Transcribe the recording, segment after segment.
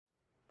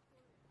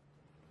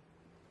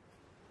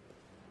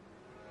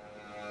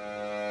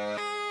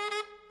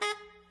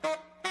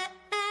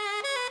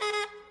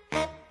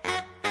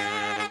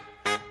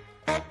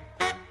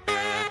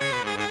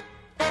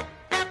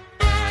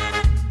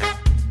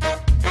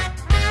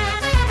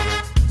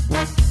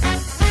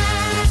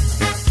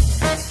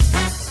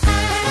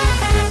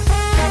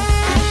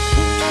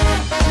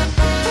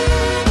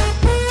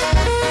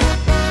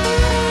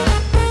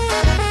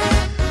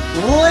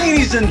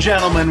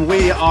gentlemen,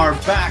 we are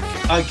back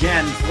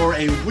again for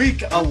a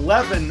Week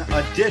 11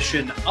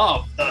 edition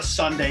of the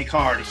Sunday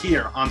Card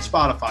here on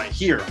Spotify,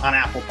 here on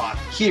Apple Pod,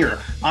 here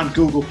on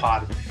Google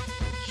Pod,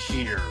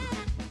 here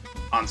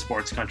on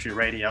Sports Country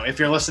Radio. If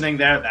you're listening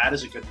there, that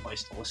is a good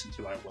place to listen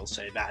to, I will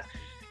say that.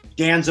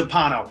 Dan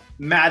Zappano,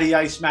 Matty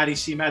Ice, Matty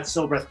C, Matt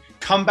Silbreth,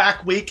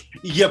 comeback week.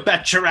 You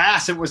bet your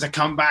ass it was a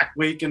comeback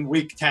week in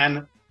Week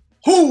 10.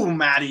 Whoo,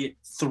 Matty,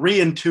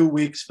 3-2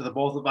 weeks for the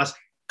both of us.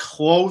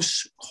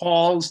 Close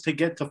calls to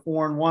get to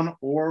 4-1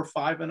 or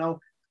 5-0.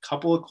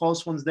 Couple of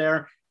close ones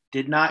there.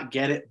 Did not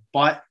get it,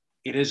 but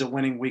it is a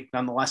winning week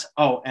nonetheless.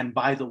 Oh, and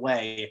by the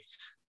way,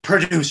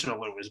 producer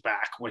Lou is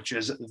back, which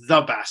is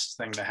the best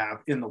thing to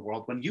have in the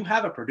world. When you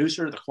have a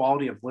producer the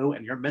quality of Lou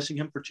and you're missing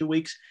him for 2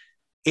 weeks,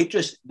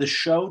 the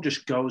show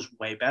just goes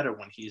way better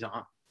when he's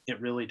on.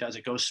 It really does.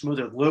 It goes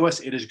smoother.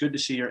 Lewis, it is good to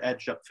see your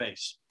edged up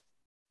face.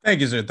 Thank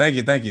you, sir. Thank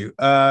you.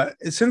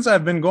 Since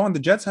I've been gone, the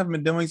Jets haven't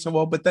been doing so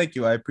well, but thank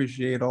you. I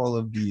appreciate all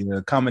of the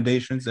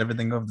accommodations,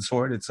 everything of the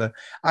sort.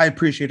 I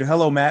appreciate it.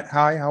 Hello, Matt.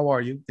 Hi, how are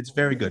you? It's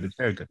very good. It's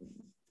very good.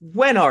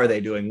 When are they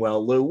doing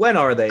well, Lou? When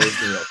are they is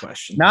the real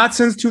question. Not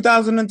since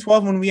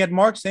 2012 when we had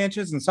Mark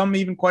Sanchez, and some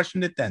even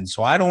questioned it then.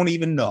 So I don't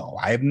even know.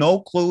 I have no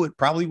clue. It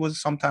probably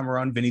was sometime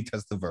around Vinny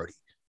Testaverde.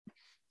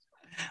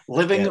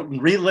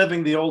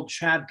 Reliving the old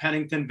Chad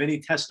Pennington, Vinny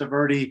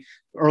Testaverde,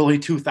 early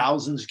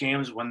 2000s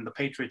games when the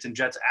Patriots and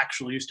Jets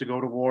actually used to go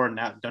to war and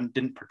that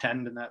didn't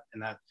pretend in that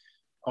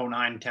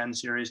 09-10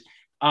 series.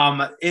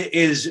 It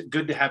is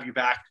good to have you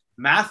back.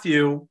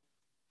 Matthew,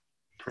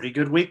 pretty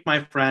good week,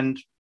 my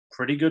friend.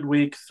 Pretty good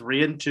week,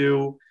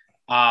 3-2.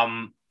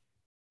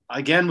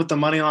 Again, with the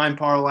money line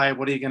parlay,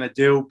 what are you going to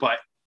do? But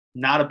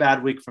not a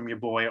bad week from your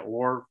boy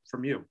or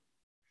from you.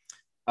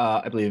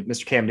 I believe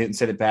Mr. Cam Newton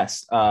said it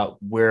best.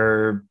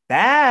 We're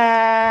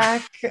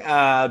back,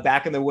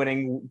 back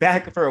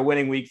for a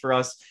winning week for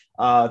us.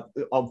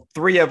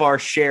 Three of our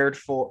shared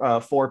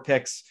four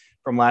picks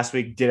from last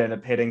week did end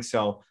up hitting.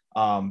 So,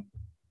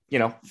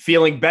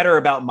 feeling better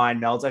about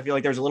mind melds. I feel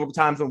like there's a little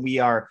times when we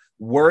are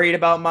worried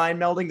about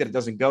mind melding that it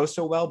doesn't go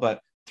so well, but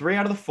 3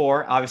 out of the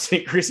 4,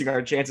 obviously increasing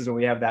our chances when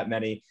we have that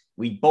many.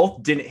 We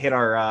both didn't hit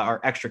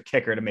our extra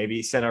kicker to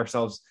maybe set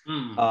ourselves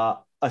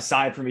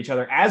aside from each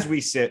other as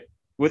we sit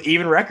with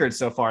even records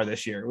so far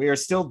this year. We are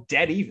still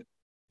dead even.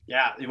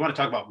 Yeah, you want to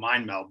talk about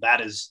mind meld.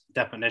 That is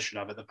definition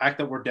of it. The fact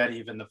that we're dead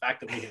even, the fact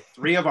that we hit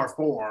 3 of our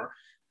 4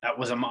 that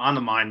was on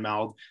the mind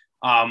meld.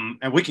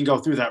 And we can go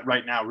through that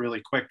right now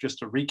really quick just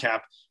to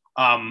recap.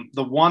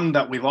 The one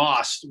that we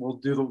lost, we'll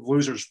do the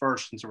losers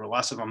first since there were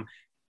less of them.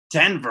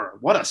 Denver,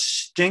 what a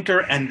stinker.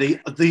 And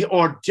the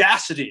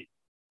audacity,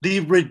 the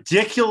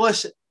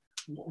ridiculous,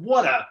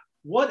 what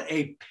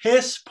a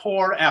piss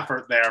poor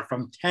effort there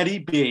from Teddy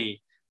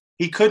B.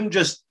 He couldn't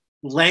just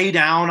lay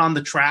down on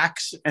the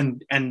tracks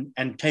and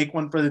take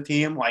one for the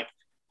team. Like,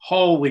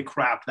 holy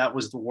crap, that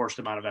was the worst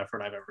amount of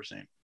effort I've ever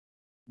seen.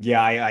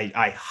 Yeah,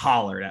 I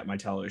hollered at my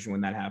television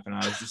when that happened.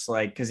 I was just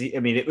like, because he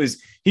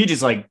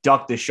just like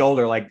ducked his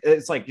shoulder. Like,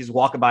 it's like he's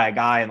walking by a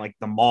guy in like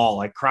the mall,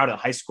 like crowded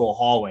high school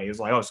hallway. He was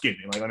like, oh, excuse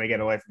me, like, let me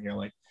get away from here.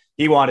 Like,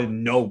 he wanted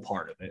no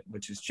part of it,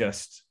 which is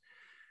just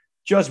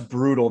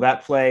brutal.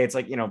 That play, it's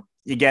like,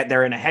 you get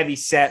there in a heavy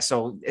set.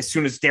 So as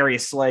soon as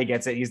Darius Slay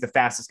gets it, he's the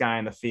fastest guy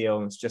in the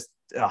field. It's just,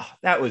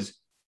 that was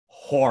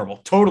horrible.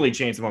 Totally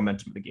changed the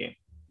momentum of the game.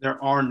 There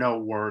are no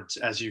words,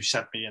 as you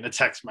sent me in a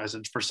text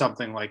message, for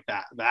something like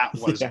that. That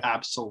was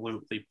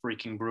absolutely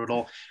freaking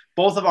brutal.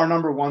 Both of our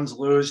number ones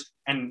lose,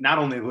 and not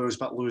only lose,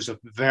 but lose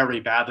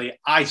very badly.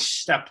 I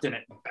stepped in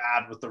it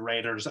bad with the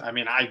Raiders. I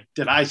mean,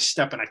 I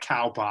step in a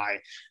cow pie?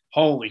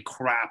 Holy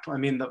crap. I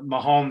mean, the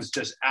Mahomes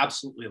just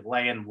absolutely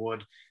laying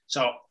wood.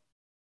 So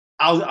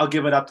I'll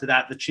give it up to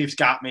that. The Chiefs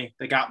got me.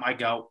 They got my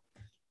goat.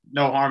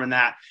 No harm in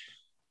that.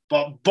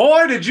 But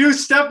boy, did you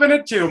step in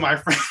it too, my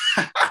friend.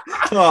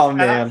 Oh,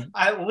 man.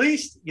 At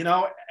least,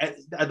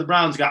 the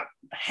Browns got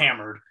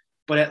hammered.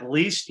 But at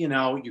least, you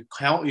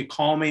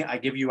call me. I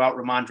give you out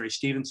Ramondre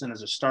Stevenson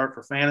as a start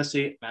for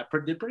fantasy. That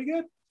did pretty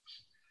good.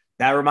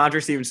 That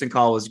Ramondre Stevenson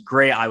call was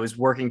great. I was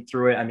working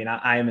through it. I mean,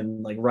 I am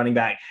in like running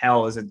back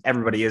hell, as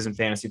everybody is in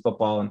fantasy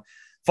football, and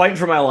fighting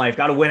for my life.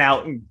 Got to win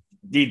out and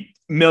need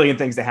a million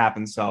things to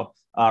happen. So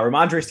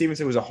Ramondre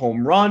Stevenson was a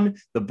home run.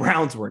 The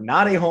Browns were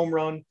not a home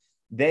run.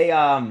 They,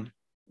 I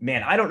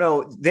don't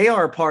know. They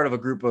are a part of a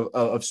group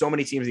of so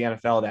many teams in the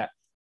NFL that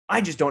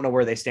I just don't know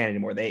where they stand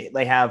anymore.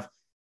 They have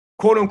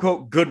quote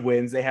unquote good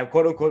wins. They have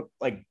quote unquote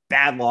like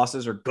bad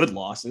losses or good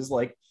losses.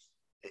 Like,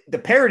 the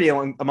parity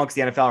amongst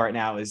the NFL right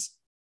now is,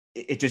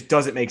 it just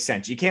doesn't make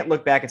sense. You can't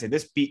look back and say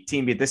this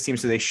team beat this team,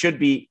 so they should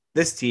beat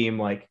this team.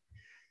 Like,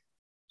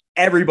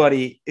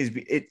 everybody is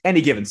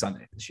any given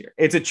Sunday this year.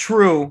 It's a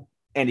true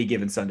any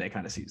given Sunday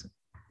kind of season.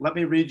 Let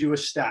me read you a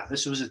stat.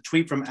 This was a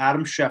tweet from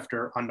Adam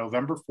Schefter on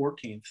November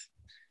 14th.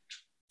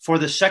 For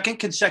the second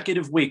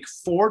consecutive week,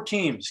 4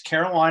 teams,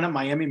 Carolina,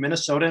 Miami,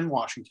 Minnesota, and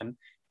Washington,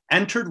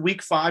 entered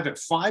week 5 at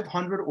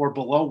 500 or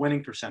below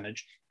winning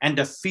percentage and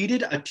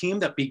defeated a team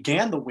that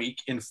began the week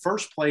in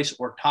first place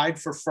or tied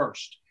for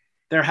first.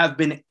 There have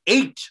been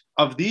 8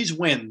 of these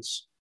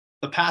wins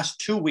the past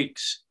 2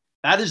 weeks.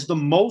 That is the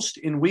most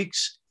in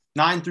weeks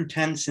 9 through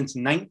 10 since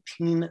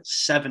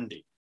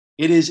 1970.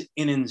 It is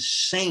an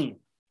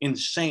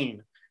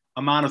insane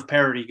amount of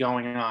parity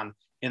going on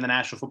in the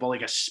National Football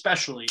League,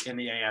 especially in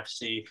the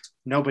AFC.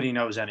 Nobody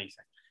knows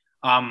anything.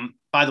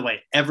 By the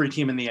way, every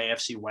team in the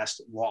AFC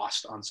West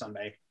lost on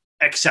Sunday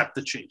except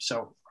the Chiefs.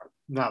 So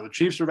now the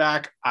Chiefs are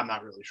back. I'm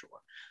not really sure.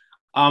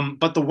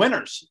 But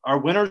our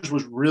winners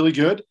was really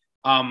good.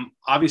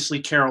 Obviously,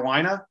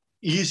 Carolina,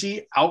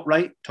 easy,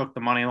 outright, took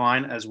the money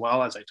line as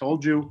well, as I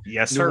told you.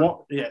 Yes, sir.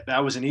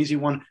 That was an easy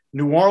one.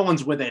 New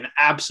Orleans with an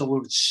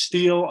absolute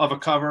steal of a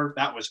cover.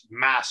 That was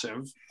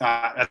massive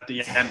at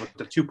the end with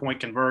the 2-point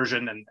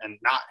conversion and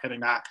not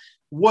hitting that.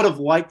 Would have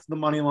liked the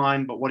money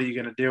line, but what are you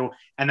going to do?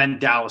 And then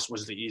Dallas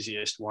was the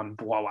easiest one.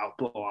 Blowout.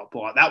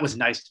 That was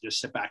nice to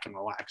just sit back and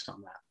relax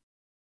on that.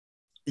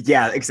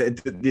 Yeah,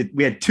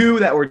 we had two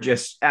that were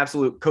just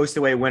absolute coast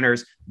away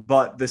winners,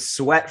 but the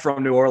sweat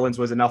from New Orleans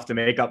was enough to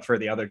make up for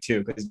the other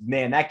two. Because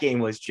man, that game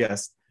was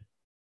just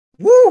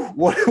woo!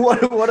 What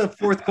a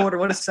fourth quarter!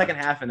 What a second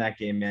half in that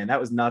game, man. That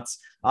was nuts.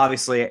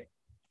 Obviously,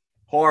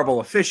 horrible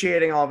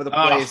officiating all over the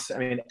place. I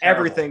mean,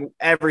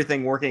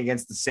 everything working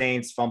against the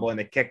Saints, fumbling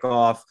the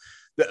kickoff.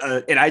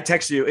 And I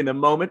texted you in the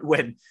moment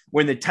when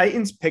the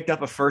Titans picked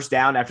up a first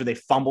down after they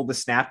fumbled the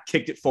snap,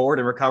 kicked it forward,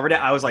 and recovered it.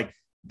 I was like,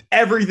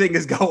 everything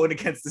is going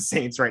against the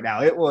Saints right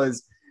now.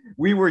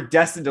 We were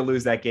destined to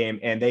lose that game,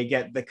 and they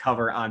get the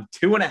cover on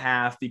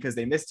 2.5 because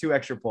they missed 2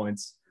 extra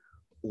points.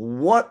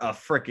 What a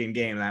freaking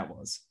game that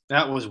was.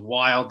 That was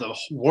wild. The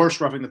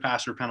worst roughing the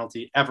passer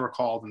penalty ever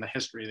called in the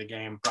history of the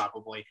game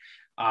probably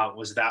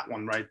was that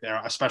one right there,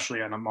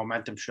 especially on a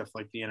momentum shift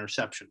like the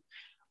interception.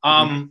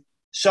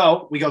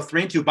 So we go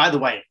 3-2. By the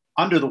way,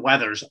 under the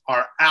weathers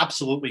are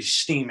absolutely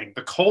steaming.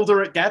 The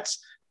colder it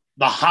gets,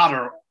 the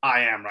hotter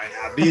I am right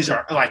now. These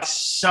are like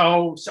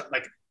so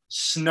like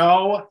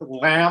Snow,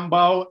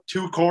 Lambeau,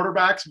 2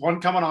 quarterbacks, one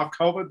coming off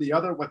COVID, the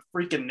other with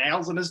freaking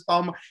nails in his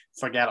thumb.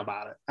 Forget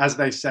about it, as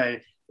they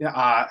say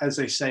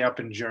up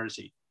in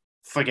Jersey.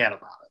 Forget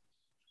about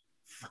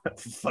it.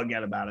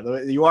 Forget about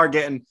it. You are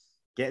getting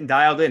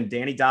dialed in.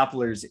 Danny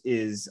Dopplers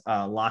is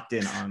locked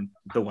in on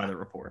the weather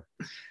report.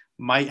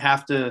 Might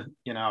have to,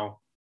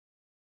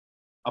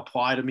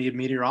 apply to be a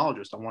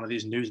meteorologist on one of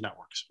these news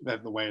networks,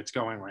 the way it's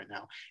going right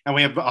now. And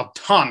we have a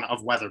ton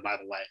of weather, by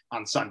the way,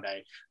 on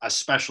Sunday,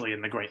 especially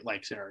in the Great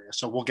Lakes area.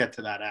 So we'll get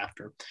to that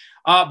after.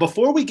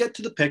 Before we get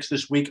to the picks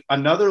this week,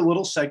 another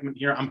little segment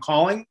here I'm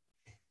calling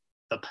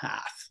The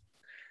Path.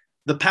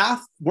 The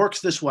Path works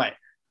this way.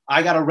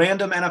 I got a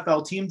random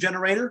NFL team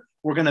generator.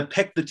 We're going to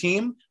pick the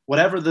team.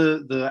 Whatever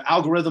the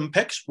algorithm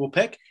picks, we'll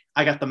pick.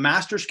 I got the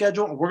master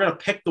schedule, and we're going to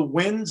pick the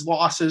wins,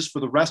 losses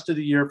for the rest of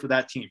the year for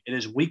that team. It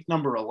is week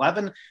number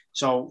 11.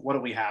 So what do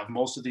we have?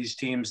 Most of these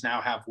teams now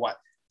have,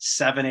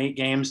 7-8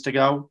 games to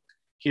go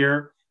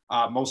here.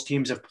 Most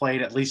teams have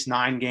played at least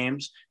 9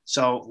 games.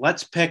 So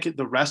let's pick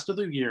the rest of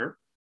the year.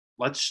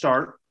 Let's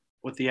start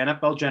with the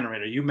NFL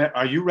generator.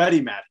 Are you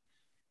ready, Matt?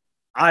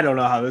 I don't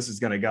know how this is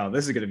going to go.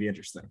 This is going to be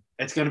interesting.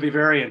 It's going to be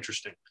very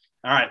interesting.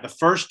 All right. The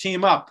first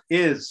team up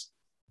is –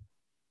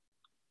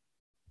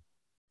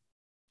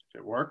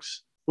 it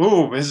works.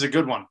 Ooh, this is a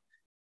good one.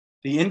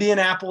 The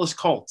Indianapolis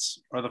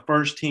Colts are the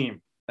first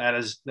team that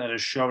has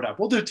showed up.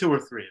 We'll do 2 or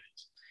 3 of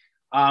these.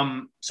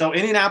 So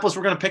Indianapolis,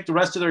 we're going to pick the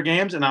rest of their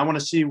games, and I want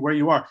to see where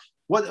you are.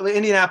 What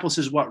Indianapolis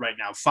is what right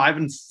now?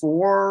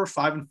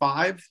 5-4,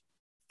 5-5,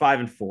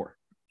 5-4,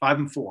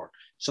 5-4.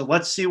 So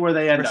let's see where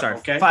they end up.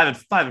 Okay,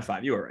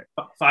 5-5. You were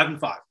right.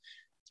 5-5.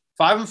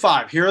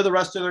 5-5. Here are the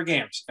rest of their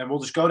games, and we'll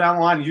just go down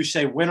the line. And you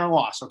say win or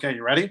loss. Okay,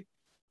 you ready?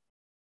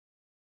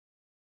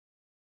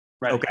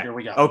 Ready. Okay. Here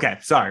we go. Okay.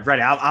 Sorry.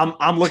 Ready.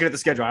 I'm looking at the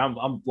schedule.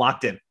 I'm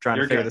locked in trying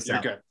to figure this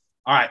out. You're good.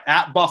 All right.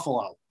 At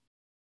Buffalo.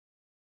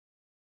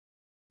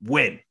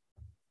 Win.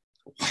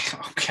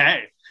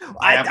 Okay.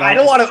 I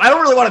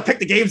don't really want to pick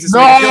the games this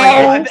week.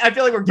 I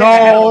feel like we're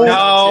getting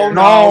ahead of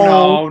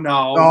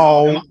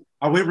No.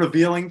 Are we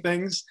revealing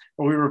things?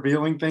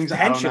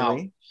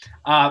 Potentially.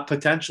 I don't know.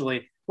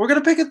 Potentially. We're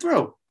going to pick it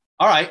through.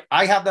 All right.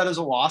 I have that as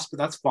a loss, but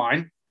that's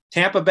fine.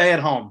 Tampa Bay at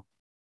home.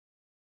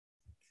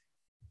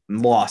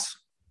 Loss.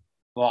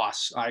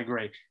 I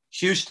agree.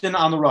 Houston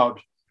on the road.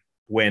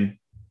 Win.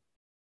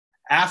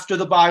 After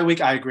the bye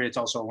week, I agree. It's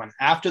also a win.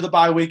 After the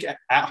bye week,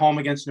 at home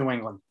against New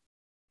England.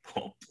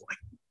 Oh, boy.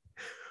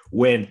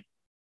 Win.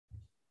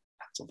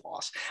 That's a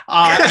loss.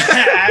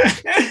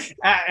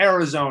 At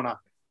Arizona.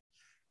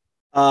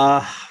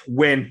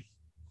 Win.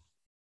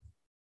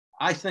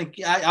 I think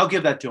I'll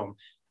give that to them.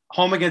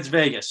 Home against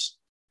Vegas.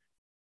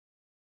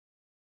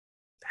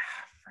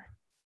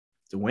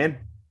 It's a win.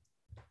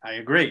 I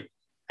agree.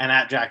 And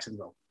at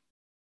Jacksonville.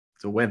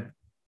 It's a win.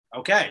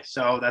 Okay,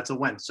 so that's a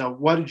win. So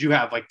what did you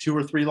have? 2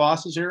 or 3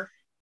 losses here?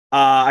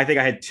 I think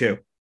I had 2.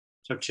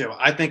 So 2.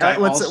 I think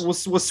we'll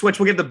switch.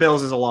 We'll give the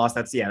Bills as a loss.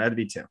 That'd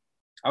be 2.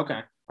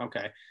 Okay.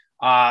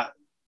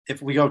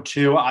 If we go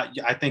 2,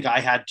 I think I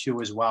had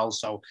 2 as well.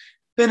 So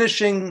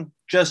finishing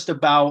just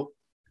about,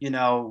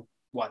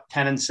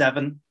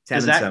 10-7.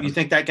 10-7. You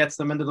think that gets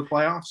them into the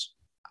playoffs?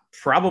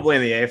 Probably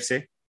in the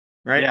AFC,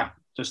 right? Yeah,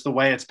 just the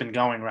way it's been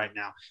going right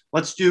now.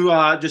 Let's do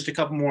just a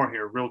couple more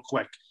here real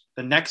quick.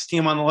 The next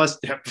team on the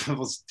list,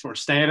 we're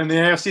staying in the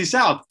AFC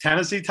South.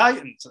 Tennessee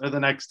Titans are the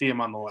next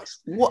team on the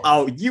list. Well,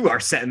 oh, you are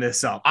setting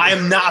this up. I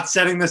am not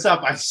setting this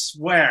up. I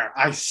swear.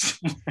 I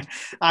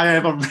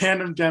have a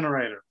random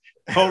generator.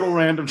 Total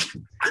random.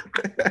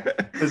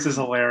 This is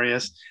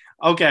hilarious.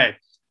 Okay.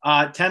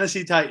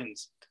 Tennessee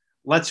Titans.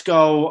 Let's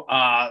go.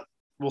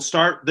 We'll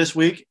start this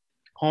week.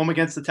 Home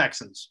against the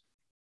Texans.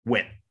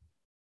 Win.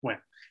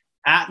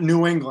 At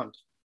New England.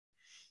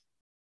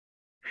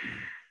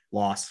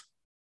 Loss.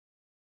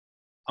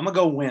 I'm going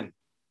to go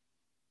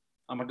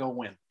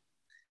win.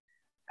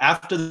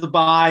 After the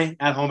bye,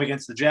 at home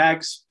against the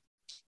Jags.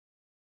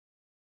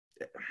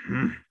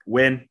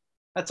 Win.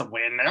 That's a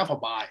win. Off a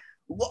bye.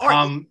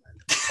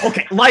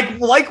 Okay,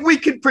 like we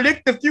can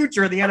predict the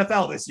future of the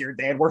NFL this year,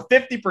 Dan. We're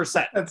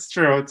 50%. That's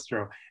true. It's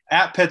true.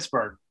 At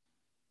Pittsburgh.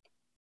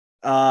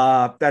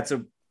 That's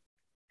a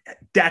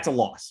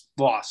loss.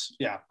 Loss.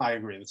 Yeah, I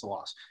agree. That's a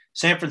loss.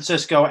 San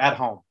Francisco at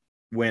home.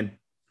 Win.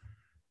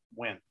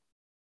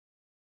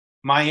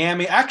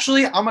 Miami.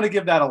 Actually, I'm going to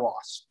give that a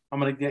loss. I'm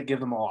going to give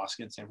them a loss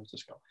against San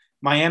Francisco.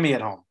 Miami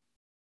at home.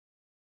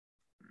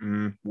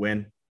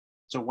 Win.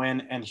 It's a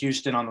win. And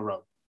Houston on the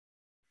road.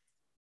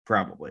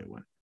 Probably a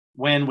win.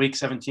 Win week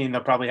 17.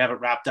 They'll probably have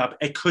it wrapped up.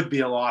 It could be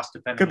a loss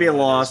depending. Could be a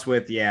loss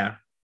with, yeah.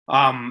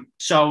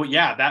 So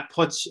yeah, that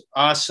puts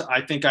us,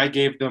 I think I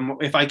gave them,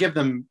 if I give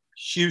them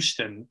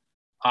Houston,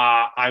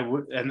 I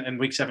would, and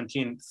week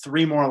 17,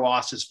 3 more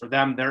losses for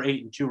them. They're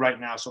 8-2 right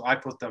now. So I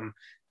put them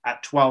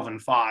at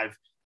 12-5.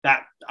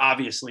 That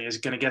obviously is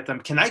going to get them.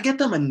 Can I get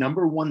them a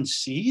number 1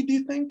 seed, do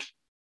you think?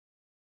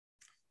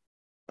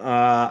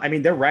 I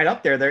mean, they're right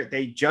up there.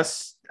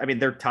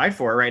 They're tied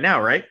for it right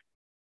now, right?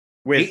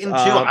 With 8-2.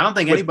 I don't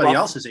think anybody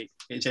else is 8.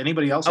 Is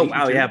anybody else? Oh,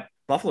 wow. Yeah.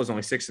 Buffalo's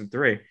only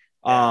 6-3.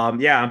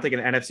 Yeah, I'm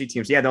thinking NFC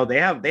teams. Yeah, no, they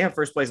have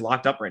first place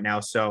locked up right now.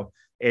 So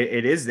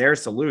it is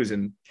theirs to lose.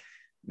 And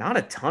not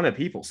a ton of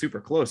people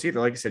super close either.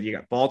 Like I said, you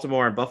got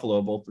Baltimore and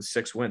Buffalo both with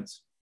 6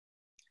 wins.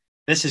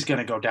 This is going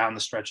to go down the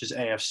stretch as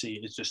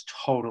AFC is just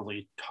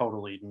totally,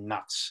 totally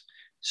nuts.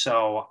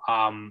 So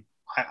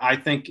I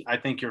think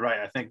you're right.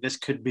 I think this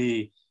could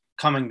be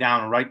coming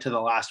down right to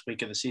the last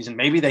week of the season.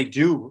 Maybe they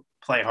do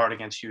play hard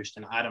against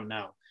Houston. I don't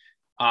know.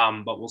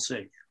 But we'll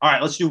see. All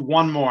right, let's do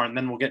one more and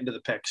then we'll get into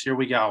the picks. Here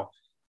we go.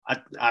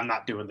 I'm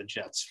not doing the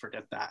Jets.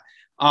 Forget that.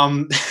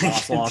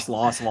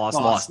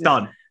 Loss.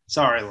 Done.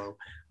 Sorry, Lou.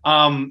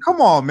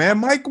 Come on, man.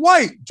 Mike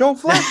White, Joe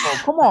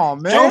Flacco. Come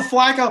on, man. Joe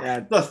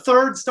Flacco, the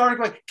third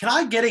starting. Can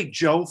I get a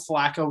Joe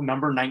Flacco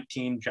number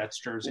 19 Jets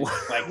jersey?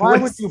 Why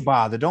would you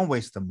bother? Don't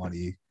waste the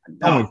money.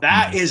 No,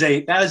 that is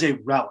a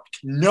relic.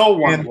 No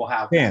one will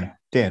have that.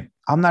 Dan,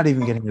 I'm not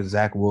even getting a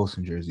Zach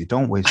Wilson jersey.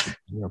 Don't waste it.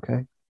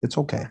 Okay, it's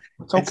okay.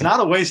 It's not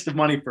a waste of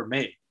money for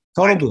me.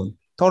 Totally.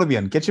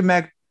 Get your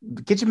Mac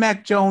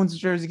Jones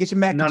jersey. Get your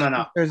Mac.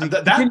 No. Jersey.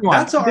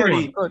 That's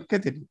already.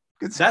 Continue.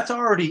 That's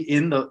already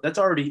in.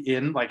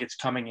 Like it's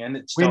coming in.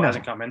 It still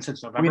hasn't come in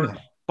since November.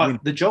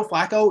 But the Joe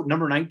Flacco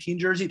number 19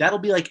 jersey, that'll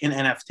be like an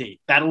NFT.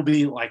 That'll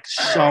be like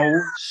so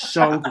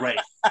great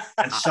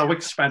and so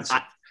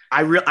expensive.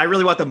 I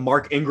really want the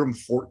Mark Ingram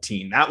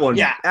 14. That one.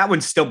 Yeah. That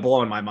one's still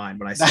blowing my mind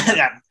when I see that.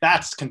 Yeah,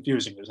 that's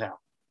confusing as hell.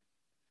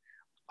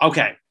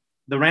 Okay.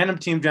 The random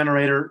team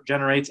generator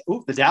generates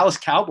the Dallas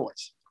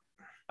Cowboys.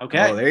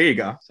 Okay. Oh, there you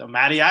go. So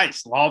Matty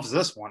Ice loves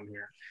this one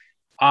here.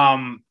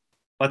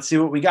 Let's see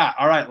what we got.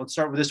 All right, let's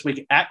start with this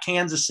week at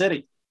Kansas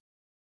City.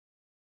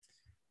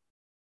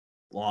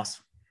 Loss.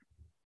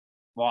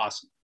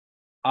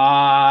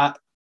 I'll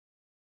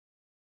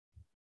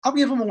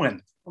give them a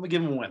win. I'm going to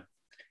give them a win.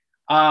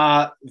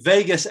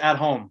 Vegas at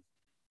home.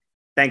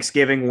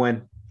 Thanksgiving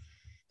win.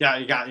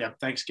 Yeah,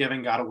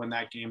 Thanksgiving, got to win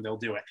that game. They'll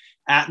do it.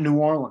 At New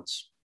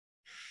Orleans.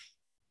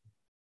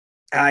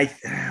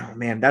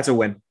 That's a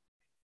win.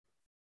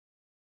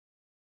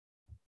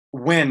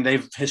 Win.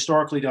 They've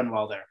historically done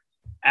well there.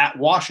 At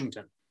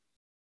Washington.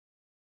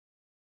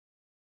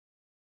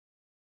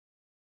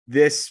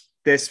 This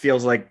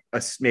feels like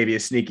maybe a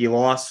sneaky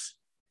loss,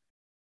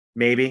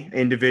 maybe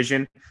in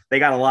division. They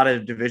got a lot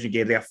of division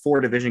games. They got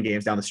 4 division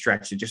games down the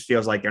stretch. It just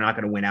feels like they're not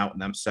going to win out in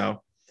them.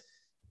 So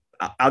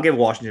I'll give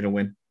Washington a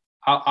win.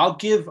 I'll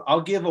give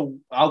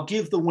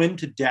the win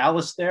to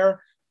Dallas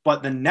there.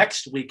 But the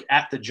next week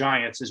at the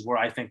Giants is where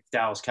I think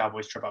Dallas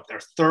Cowboys trip up. Their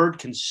 3rd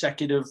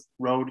consecutive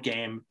road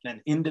game,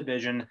 then in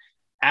division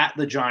at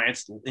the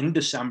Giants in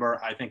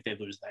December. I think they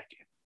lose that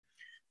game.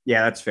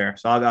 Yeah, that's fair.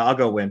 So I'll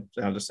go win.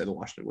 I'll just say the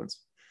Washington wins.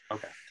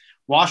 Okay.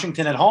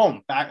 Washington at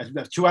home, back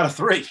 2 out of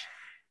 3.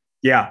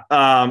 Yeah.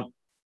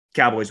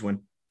 Cowboys win.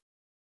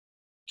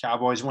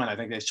 I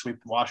think they sweep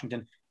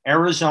Washington.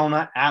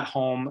 Arizona at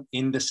home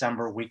in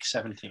December, week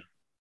 17.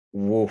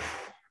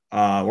 Woof.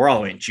 We're all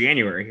the way in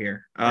January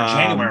here.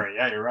 January.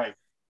 Yeah, you're right.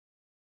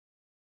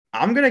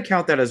 I'm going to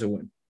count that as a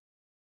win.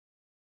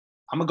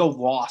 I'm going to go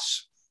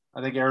loss.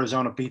 I think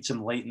Arizona beats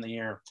them late in the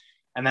year.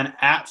 And then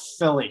at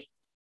Philly.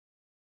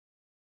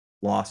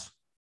 Loss.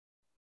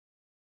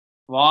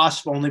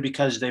 Loss only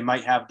because they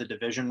might have the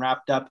division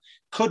wrapped up.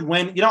 Could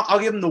win. I'll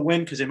give them the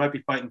win because they might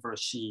be fighting for a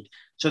seed.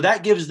 So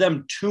that gives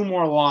them 2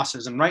 more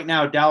losses. And right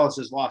now, Dallas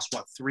has lost,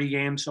 3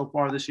 games so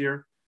far this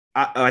year?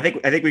 I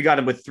think we got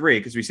them with 3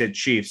 because we said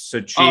Chiefs. So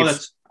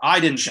Chiefs. Oh, I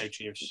didn't say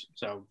Chiefs.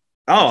 So.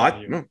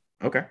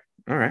 Okay.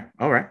 All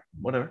right.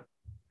 Whatever.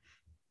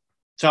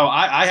 So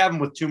I have them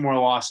with 2 more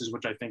losses,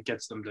 which I think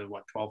gets them to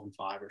 12-5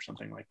 or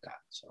something like that.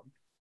 So.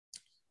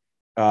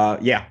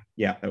 Yeah,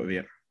 that would be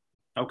it.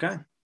 Okay.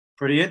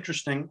 Pretty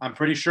interesting. I'm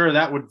pretty sure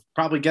that would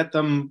probably get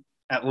them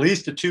at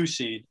least a 2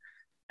 seed,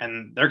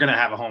 and they're going to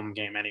have a home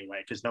game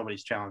anyway because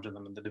nobody's challenging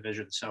them in the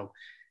division. So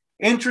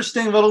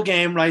interesting little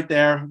game right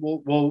there.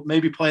 We'll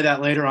maybe play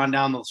that later on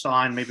down the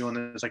line, maybe when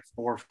there's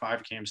 4 or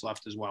 5 games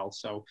left as well.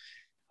 So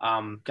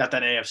got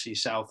that AFC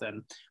South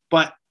in.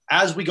 But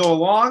as we go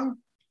along,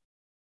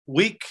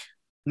 week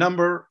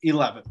number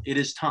 11, it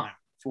is time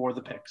for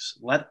the picks.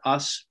 Let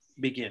us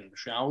begin,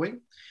 shall we?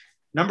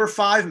 Number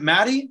 5,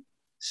 Maddie,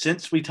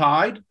 since we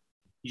tied,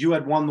 you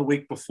had won the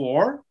week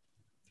before,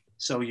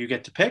 so you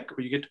get to pick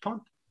or you get to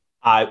punt.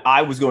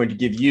 I was going to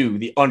give you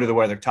the under the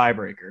weather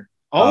tiebreaker.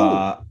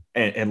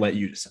 And let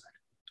you decide.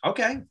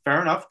 Okay,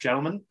 fair enough,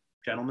 gentlemen.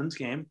 Gentlemen's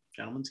game.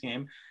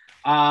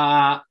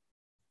 I'm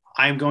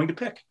going to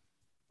pick.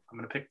 I'm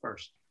going to pick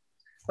first.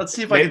 Let's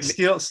see if I can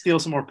steal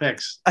some more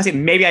picks. I see.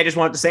 Maybe I just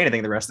wanted to say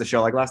anything the rest of the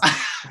show like last time.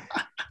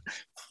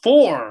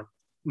 4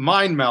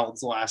 mind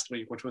melds last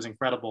week, which was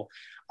incredible.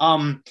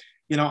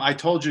 I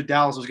told you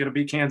Dallas was going to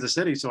beat Kansas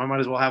City, so I might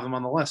as well have them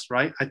on the list,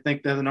 right? I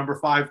think they're the number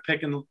 5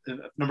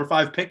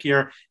 pick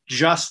here,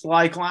 just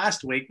like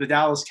last week. The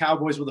Dallas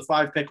Cowboys were the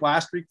 5 pick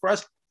last week for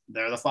us.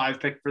 They're the 5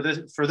 pick for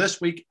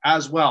this week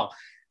as well.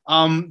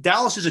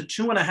 Dallas is a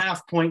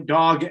 2.5 point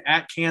dog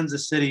at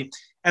Kansas City,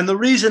 and the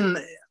reason,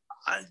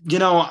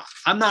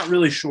 I'm not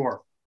really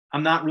sure.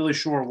 I'm not really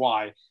sure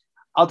why.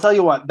 I'll tell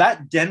you what.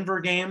 That Denver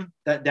game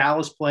that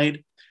Dallas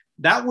played,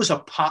 that was a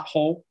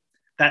pothole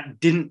that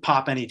didn't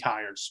pop any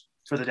tires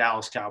for the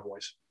Dallas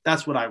Cowboys.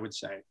 That's what I would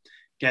say.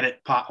 Get it?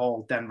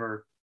 Pothole,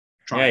 Denver.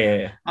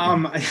 Yeah.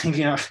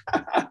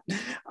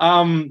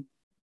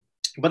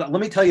 But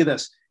let me tell you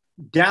this.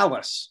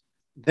 Dallas,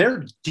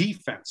 their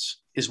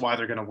defense is why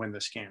they're going to win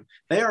this game.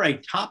 They are a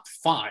top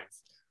 5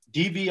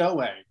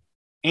 DVOA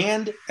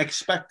and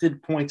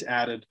expected points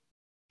added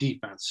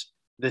defense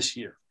this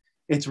year.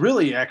 It's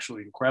really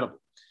actually incredible.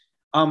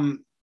 I'll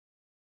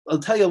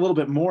tell you a little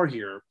bit more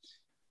here.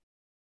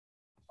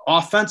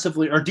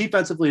 Offensively or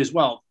defensively as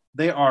well,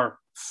 they are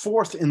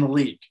 4th in the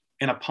league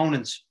in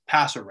opponents'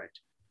 passer rate.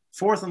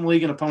 4th in the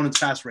league in opponents'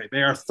 passer rate.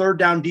 They are 3rd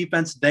down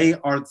defense. They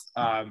are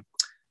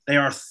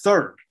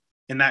 3rd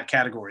in that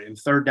category in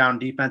 3rd down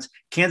defense.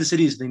 Kansas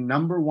City is the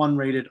number 1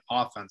 rated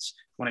offense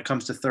when it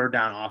comes to 3rd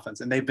down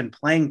offense, and they've been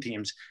playing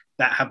teams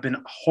that have been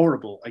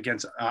horrible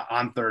against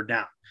on 3rd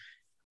down.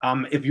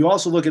 If you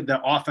also look at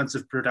the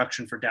offensive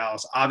production for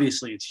Dallas,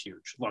 obviously it's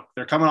huge. Look,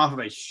 they're coming off of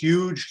a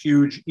huge,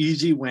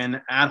 easy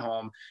win at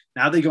home.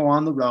 Now they go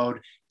on the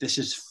road. This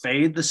is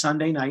fade the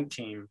Sunday night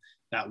team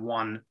that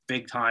won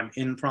big time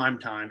in prime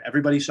time.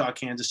 Everybody saw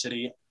Kansas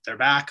City. They're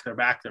back.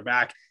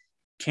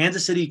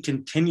 Kansas City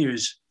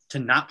continues to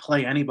not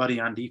play anybody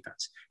on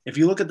defense. If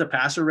you look at the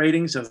passer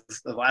ratings of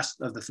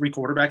the 3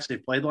 quarterbacks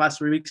they've played the last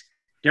 3 weeks,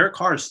 Derek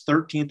Carr is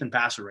 13th in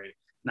passer rating,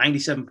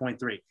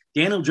 97.3.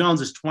 Daniel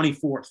Jones is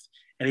 24th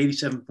at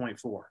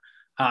 87.4.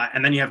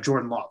 And then you have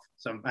Jordan Love.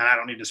 So and I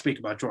don't need to speak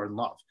about Jordan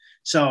Love.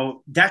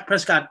 So Dak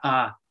Prescott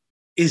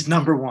is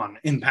number 1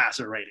 in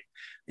passer rating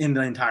in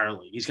the entire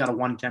league. He's got a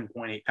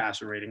 110.8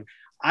 passer rating.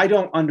 I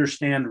don't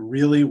understand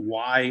really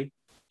why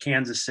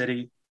Kansas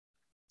City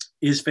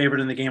is favored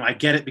in the game. I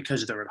get it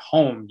because they're at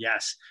home,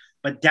 yes.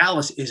 But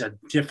Dallas is a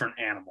different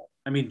animal.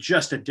 I mean,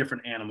 just a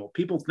different animal.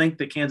 People think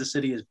that Kansas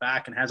City is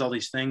back and has all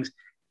these things.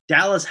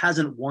 Dallas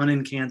hasn't won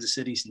in Kansas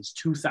City since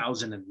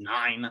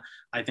 2009.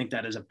 I think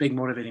that is a big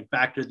motivating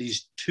factor.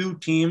 These 2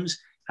 teams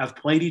have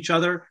played each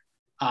other.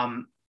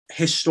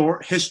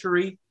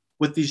 History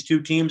with these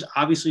 2 teams.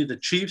 Obviously, the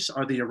Chiefs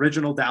are the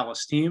original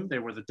Dallas team. They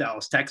were the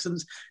Dallas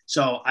Texans.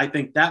 So I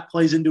think that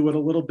plays into it a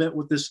little bit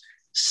with this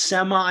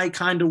semi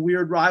kind of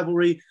weird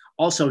rivalry.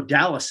 Also,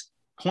 Dallas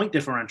point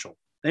differential.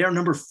 They are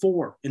number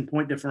 4 in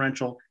point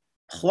differential,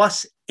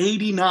 plus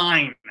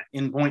 89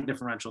 in point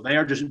differential. They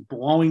are just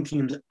blowing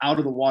teams out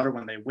of the water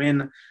when they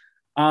win.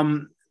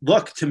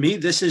 Look, to me,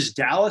 this is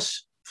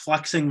Dallas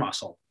flexing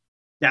muscle.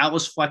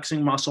 Dallas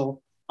flexing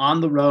muscle on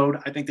the road.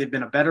 I think they've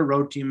been a better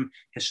road team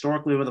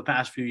historically over the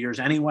past few years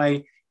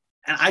anyway.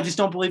 And I just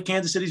don't believe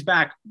Kansas City's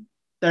back.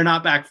 They're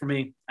not back for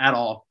me at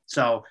all.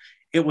 So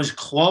it was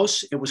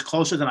close. It was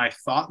closer than I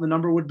thought the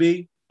number would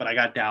be, but I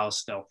got Dallas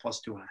still,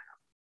 plus 2.5.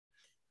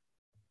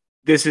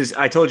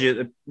 I told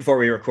you before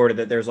we recorded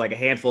that there's like a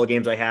handful of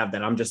games I have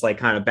that I'm just like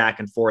kind of back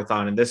and forth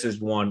on. And this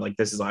is one, obviously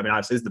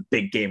this is the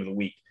big game of the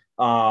week.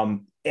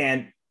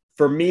 And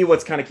for me,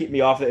 what's kind of keeping me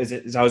off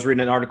is I was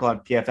reading an article on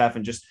PFF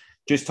and just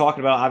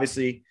talking about,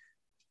 obviously,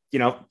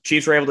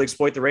 Chiefs were able to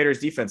exploit the Raiders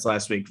defense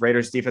last week.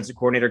 Raiders defensive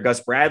coordinator, Gus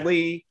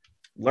Bradley,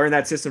 learned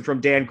that system from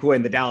Dan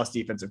Quinn, the Dallas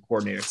defensive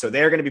coordinator. So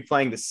they're going to be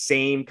playing the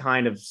same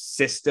kind of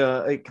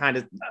system,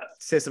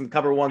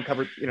 cover one,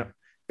 cover,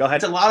 go ahead.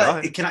 It's a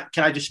lot of, can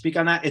I just speak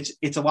on that?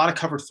 It's a lot of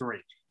cover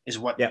three is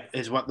what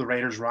the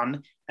Raiders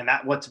run. And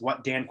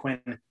what Dan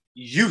Quinn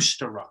used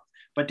to run.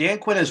 But Dan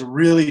Quinn has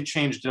really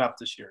changed it up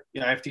this year.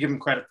 I have to give him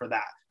credit for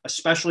that,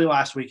 especially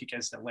last week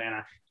against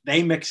Atlanta.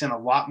 They mix in a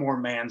lot more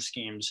man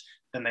schemes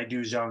than they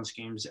do zone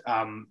schemes.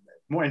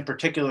 More in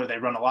particular, they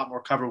run a lot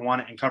more cover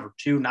one and cover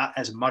two, not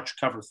as much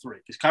cover three,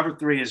 because cover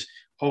three is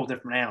a whole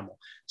different animal.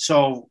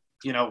 So,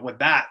 with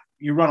that,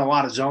 you run a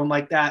lot of zone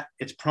like that,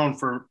 it's prone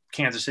for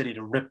Kansas City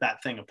to rip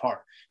that thing apart.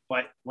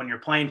 But when you're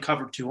playing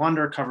cover two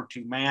under, cover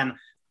two man,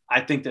 I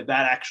think that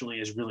actually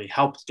has really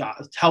helped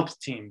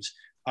teams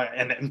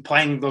and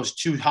playing those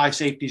two high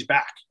safeties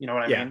back. You know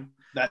what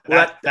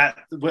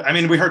I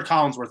mean? We heard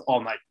Collinsworth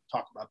all night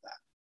talk about that.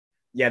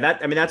 Yeah,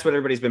 that's what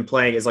everybody's been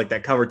playing is like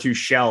that cover two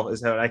shell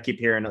is how I keep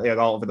hearing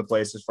all over the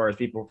place as far as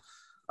people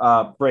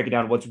breaking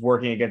down what's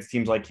working against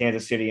teams like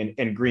Kansas City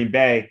and Green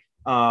Bay.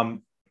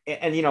 And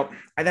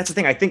that's the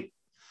thing. I think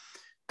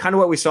kind of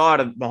what we saw out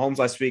of Mahomes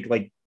last week,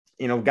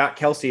 got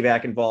Kelsey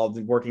back involved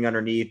and working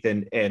underneath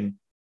and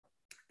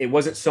it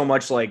wasn't so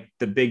much like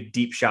the big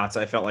deep shots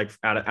I felt like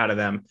out of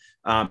them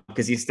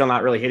because he's still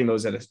not really hitting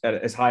those at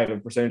as high of a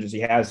percentage as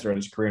he has throughout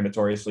his career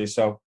notoriously.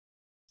 So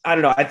I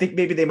don't know. I think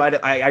maybe they might.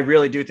 I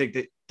really do think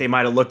that they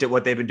might have looked at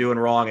what they've been doing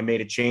wrong and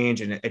made a change.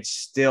 And it's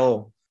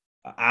still,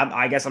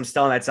 I guess I'm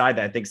still on that side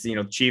that I think,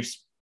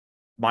 Chiefs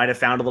might have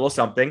found a little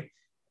something.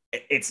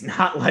 It's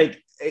not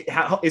like,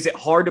 is it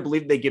hard to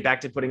believe they get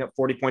back to putting up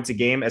 40 points a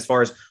game as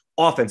far as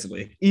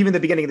offensively? Even the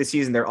beginning of the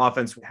season, their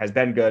offense has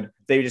been good.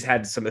 They just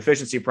had some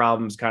efficiency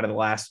problems kind of the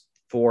last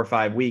 4 or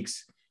 5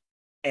 weeks.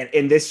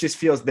 And this just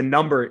feels the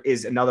number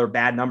is another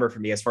bad number for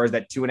me as far as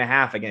that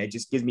 2.5. Again, it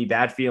just gives me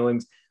bad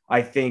feelings.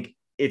 I think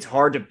it's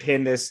hard to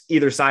pin this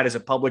either side as a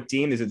public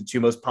team. These are the two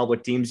most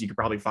public teams you could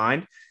probably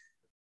find.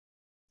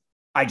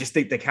 I just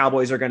think the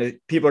Cowboys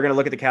people are going to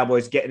look at the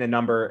Cowboys getting a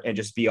number and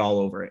just be all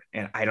over it.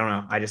 And I don't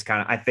know.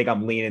 I think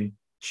I'm leaning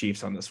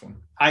Chiefs on this one.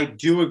 I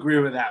do agree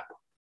with that.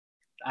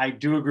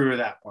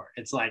 Part.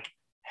 It's like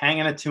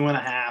hanging a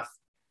 2.5,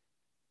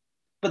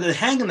 but the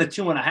hanging the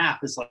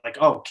 2.5 is like,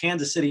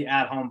 Kansas City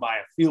at home by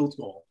a field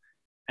goal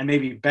and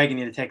maybe begging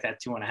you to take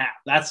that 2.5.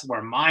 That's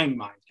where my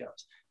mind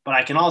goes. But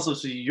I can also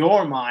see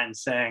your mind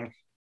saying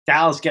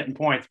Dallas getting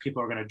points,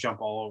 people are going to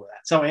jump all over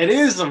that. So it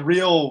is a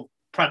real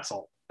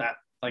pretzel that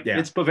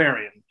it's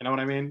Bavarian. You know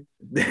what I mean?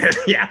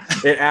 Yeah,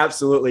 it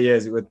absolutely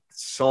is with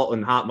salt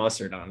and hot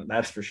mustard on it.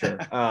 That's for sure.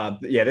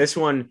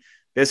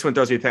 This one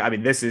throws me.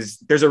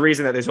 There's a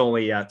reason that there's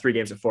only 3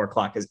 games at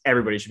 4:00 because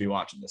everybody should be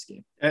watching this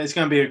game. It's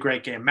going to be a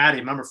great game.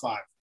 Maddie, number 5.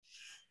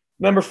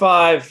 Number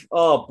 5.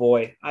 Oh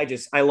boy.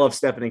 I love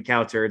stepping in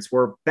counter.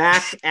 We're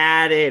back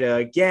at it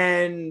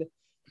again.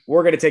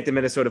 We're going to take the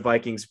Minnesota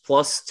Vikings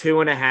plus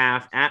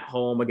 2.5 at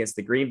home against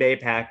the Green Bay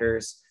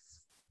Packers.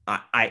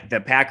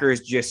 The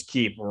Packers just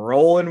keep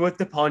rolling with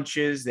the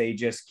punches. They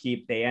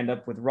end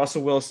up with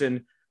Russell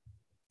Wilson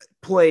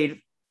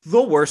played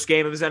the worst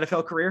game of his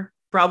NFL career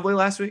probably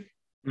last week.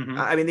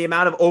 Mm-hmm. The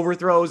amount of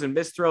overthrows and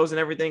misthrows and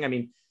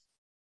everything.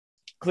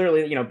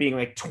 Clearly, being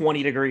like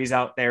 20 degrees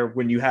out there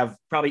when you have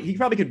he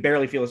probably could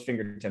barely feel his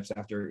fingertips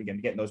after, again,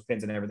 getting those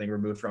pins and everything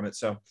removed from it.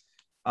 So,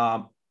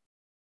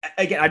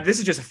 again, this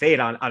is just a fade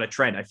on a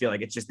trend. I feel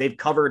like it's just they've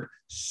covered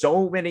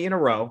so many in a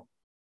row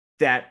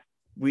that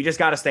we just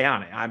got to stay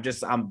on it.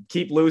 I'm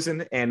keep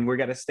losing, and we're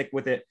gonna stick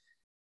with it.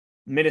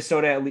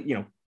 Minnesota,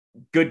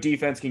 good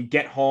defense can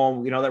get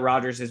home. We know that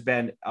Rodgers has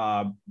been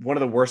one of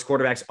the worst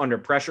quarterbacks under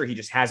pressure. He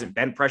just hasn't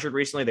been pressured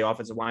recently. The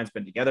offensive line's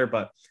been together,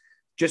 but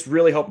just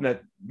really hoping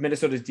that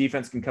Minnesota's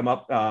defense can come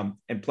up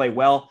and play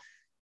well.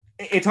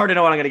 It's hard to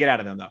know what I'm going to get out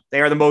of them, though.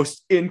 They are the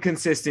most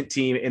inconsistent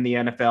team in the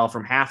NFL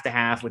from half to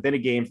half, within a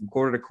game, from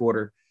quarter to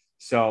quarter.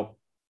 So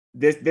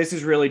this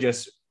is really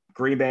just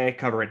Green Bay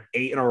covering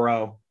 8 in a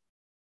row.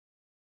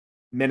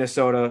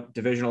 Minnesota,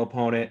 divisional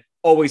opponent,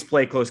 always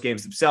play close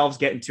games themselves,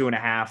 getting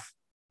 2.5.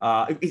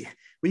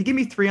 Will you give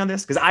me 3 on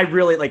this? Because I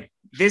really like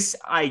this.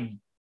 I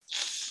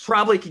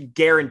probably can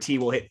guarantee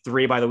we'll hit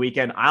 3 by the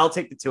weekend. I'll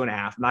take the 2.5.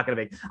 I'm not going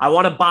to make. I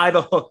want to buy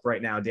the hook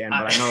right now, Dan,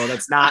 but I know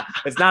that's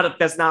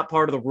not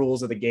part of the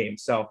rules of the game.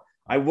 So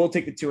I will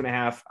take the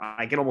 2.5.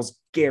 I can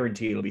almost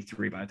guarantee it'll be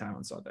 3 by the time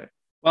on Sunday.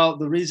 Well,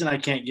 the reason I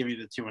can't give you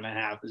the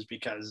 2.5 is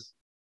because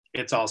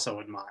it's also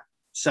in mine.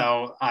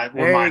 So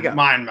we're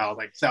mind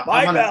melding. So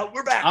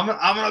we're back. I'm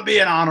gonna be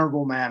an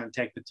honorable man and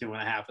take the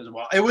 2.5 as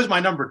well. It was my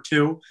number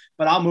 2,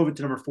 but I'll move it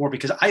to number 4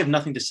 because I have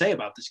nothing to say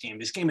about this game.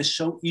 This game is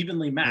so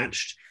evenly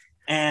matched,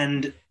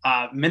 and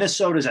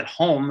Minnesota's at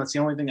home. That's the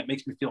only thing that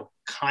makes me feel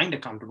kind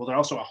of comfortable. They're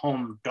also a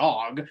home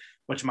dog,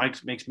 which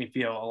makes me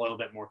feel a little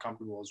bit more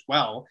comfortable as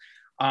well.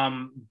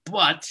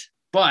 But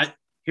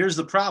here's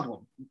the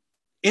problem: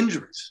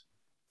 injuries.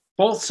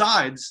 Both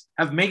sides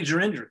have major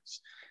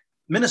injuries.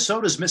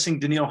 Minnesota's missing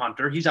Danielle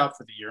Hunter. He's out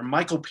for the year.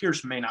 Michael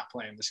Pierce may not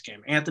play in this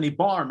game. Anthony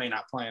Barr may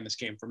not play in this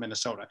game for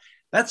Minnesota.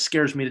 That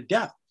scares me to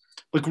death.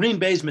 But Green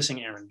Bay's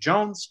missing Aaron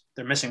Jones.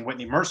 They're missing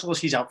Whitney Merciless.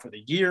 He's out for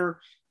the year.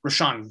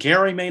 Rashawn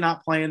Gary may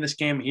not play in this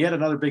game. He had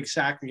another big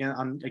sack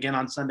again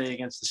on Sunday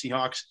against the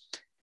Seahawks.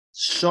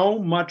 So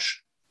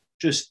much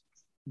just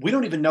we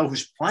don't even know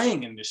who's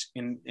playing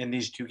in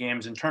these two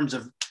games in terms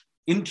of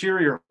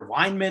interior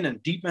linemen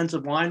and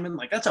defensive linemen.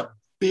 Like, that's a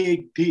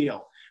big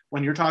deal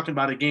when you're talking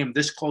about a game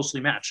this closely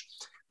matched.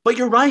 But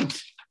you're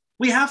right.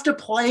 We have to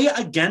play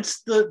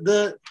against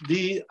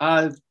we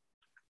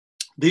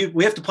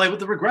have to play with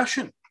the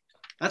regression.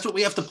 That's what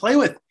we have to play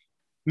with.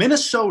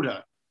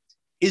 Minnesota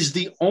is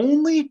the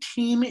only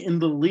team in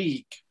the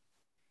league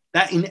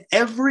that in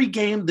every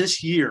game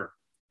this year,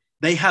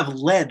 they have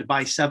led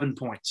by 7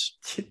 points.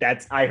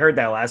 I heard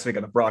that last week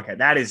on the broadcast.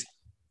 That is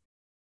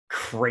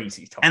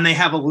crazy talk. And they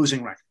have a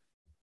losing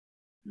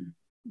record.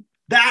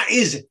 That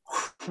is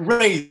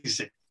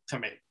crazy to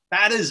me.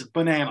 That is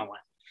banana land.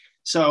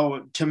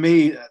 So to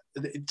me,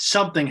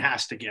 something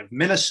has to give.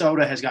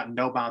 Minnesota has gotten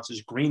no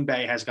bounces. Green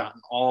Bay has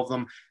gotten all of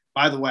them.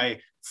 By the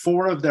way,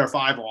 4 of their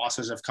 5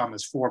 losses have come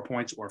as 4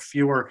 points or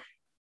fewer.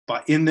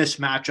 But in this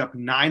matchup,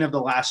 9 of the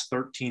last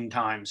 13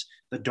 times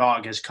the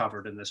dog has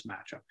covered in this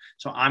matchup.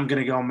 So I'm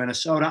going to go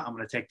Minnesota. I'm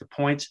going to take the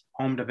points,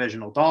 home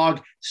divisional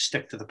dog,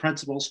 stick to the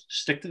principles,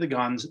 stick to the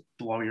guns,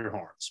 blow your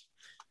horns.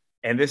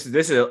 And this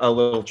is a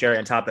little cherry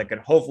on top that could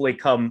hopefully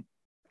come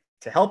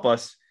to help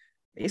us.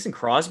 Mason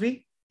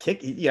Crosby,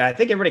 I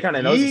think everybody kind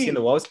of knows he's in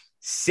the woes.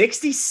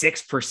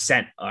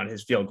 66% on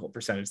his field goal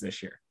percentage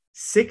this year.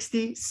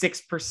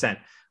 66%.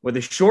 With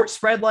a short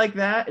spread like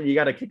that, and you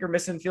got a kicker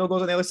missing field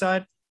goals on the other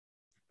side,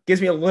 gives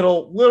me a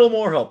little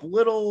more hope,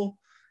 little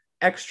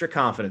extra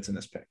confidence in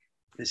this pick.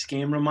 This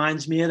game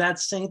reminds me of that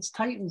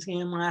Saints-Titans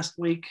game last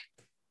week.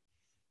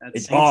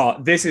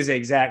 This is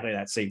exactly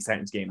that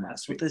Saints-Titans game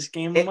last week. This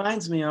game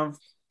reminds me of.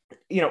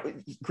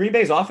 Green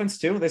Bay's offense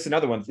too. This is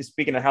another one.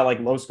 Speaking of how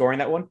low scoring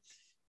that one,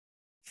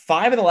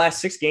 5 of the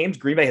last 6 games,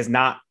 Green Bay has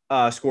not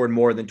scored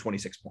more than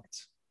 26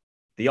 points.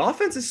 The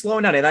offense is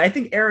slowing down, and I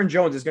think Aaron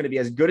Jones is going to be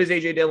as good as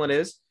A.J. Dillon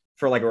is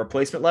for a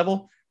replacement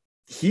level.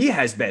 He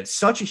has been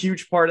such a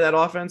huge part of that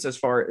offense as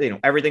far as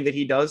everything that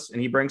he does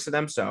and he brings to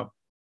them. So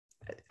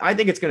I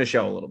think it's going to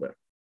show a little bit.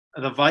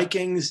 The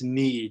Vikings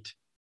need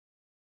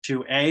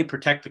to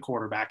protect the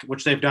quarterback,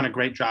 which they've done a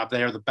great job.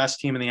 They are the best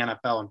team in the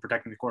NFL in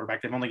protecting the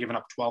quarterback. They've only given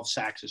up 12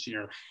 sacks this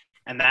year,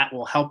 and that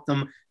will help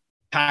them.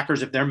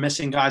 Packers, if they're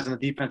missing guys on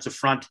the defensive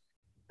front,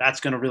 that's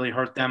going to really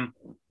hurt them.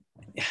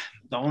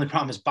 The only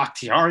problem is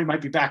Bakhtiari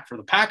might be back for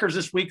the Packers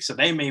this week, so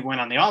they may win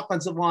on the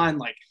offensive line.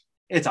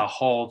 It's a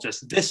whole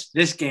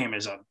this game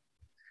is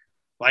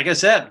like I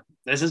said,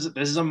 this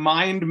is a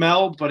mind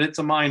meld, but it's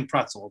a mind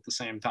pretzel at the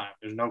same time.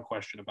 There's no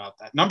question about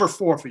that. Number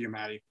 4 for you,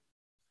 Maddie.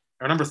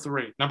 Or number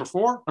 3. Number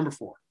 4? Number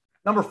 4.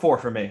 Number 4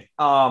 for me.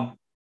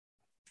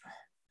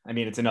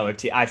 It's another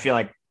team. I feel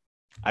like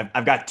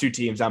I've got 2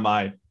 teams on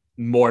my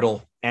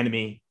mortal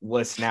enemy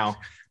list now,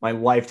 my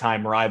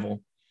lifetime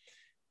rival.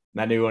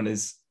 That new one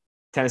is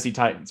Tennessee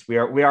Titans. We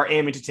are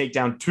aiming to take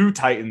down 2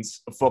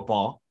 Titans of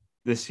football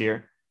this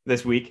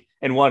week,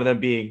 and one of them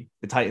being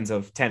the Titans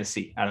of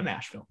Tennessee out of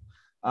Nashville.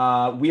 We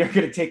are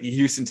going to take the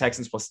Houston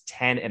Texans plus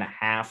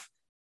 10.5.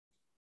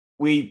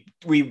 We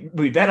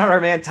bet on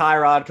our man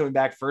Tyrod coming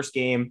back first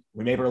game.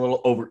 We maybe were a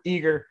little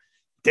overeager.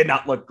 Did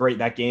not look great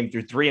that game.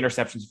 Threw 3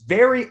 interceptions.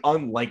 Very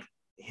unlike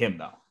him,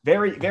 though.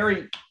 Very,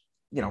 very,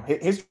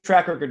 his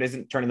track record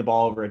isn't turning the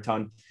ball over a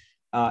ton.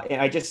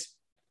 And I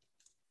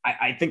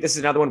think this is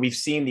another one. We've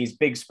seen these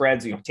big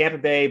spreads, Tampa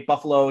Bay,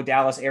 Buffalo,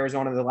 Dallas,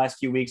 Arizona in the last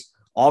few weeks,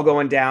 all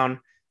going down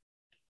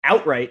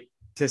outright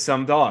to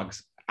some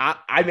dogs.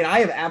 I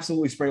am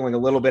absolutely sprinkling a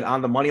little bit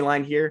on the money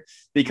line here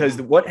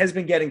because what has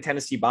been getting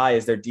Tennessee by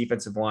is their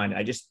defensive line.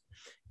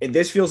 And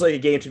this feels like a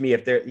game to me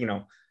if they're,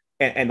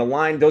 and the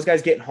line, those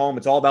guys getting home,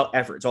 it's all about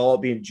effort. It's all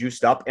about being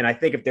juiced up. And I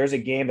think if there's a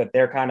game that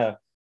they're kind of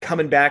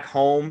coming back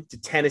home to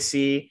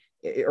Tennessee,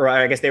 or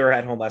I guess they were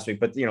at home last week,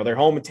 but they're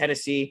home in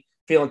Tennessee,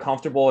 feeling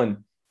comfortable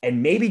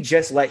and maybe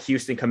just let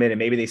Houston come in and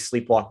maybe they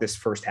sleepwalk this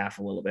first half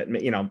a little bit.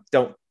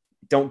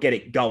 Don't get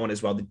it going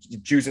as well. The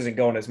juice isn't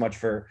going as much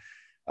for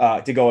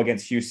to go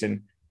against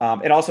Houston.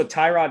 And also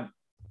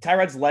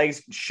Tyrod's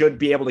legs should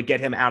be able to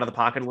get him out of the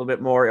pocket a little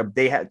bit more.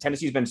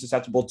 Tennessee's been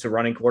susceptible to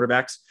running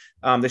quarterbacks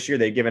this year.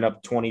 They've given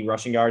up 20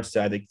 rushing yards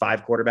to, I think,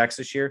 5 quarterbacks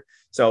this year.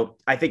 So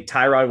I think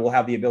Tyrod will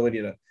have the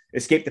ability to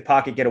escape the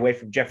pocket, get away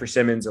from Jeffrey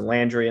Simmons and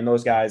Landry and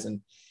those guys, and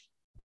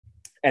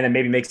then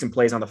maybe make some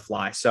plays on the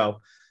fly.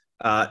 So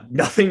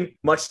nothing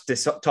much to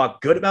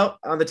talk good about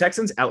on the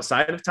Texans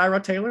outside of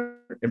Tyrod Taylor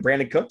and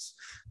Brandon Cooks.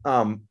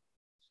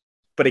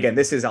 But again,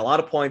 this is a lot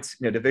of points,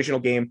 divisional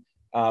game.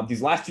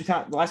 These last two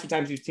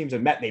times these teams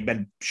have met, they've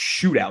been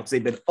shootouts.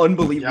 They've been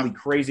unbelievably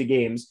crazy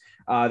games.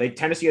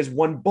 Tennessee has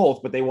won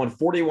both, but they won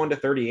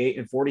 41-38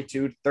 and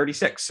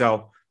 42-36.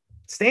 So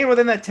staying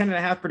within that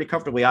 10.5 pretty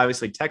comfortably.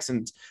 Obviously,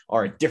 Texans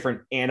are a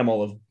different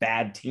animal of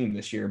bad team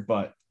this year,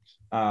 but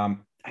I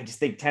just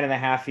think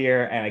 10.5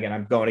 here. And again,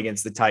 I'm going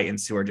against the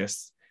Titans, who are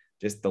just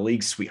the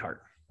league's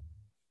sweetheart.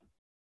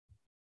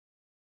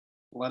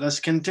 Let us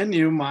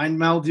continue. Mind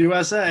Meld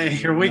USA.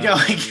 Here we go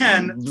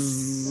again.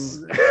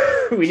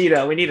 we need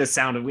a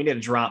sound. We need a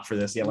drop for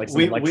this. Yeah, like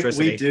some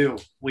electricity. We do.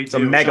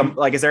 Some mega.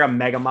 Like, is there a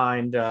Mega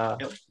Mind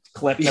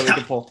clip that we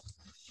can pull?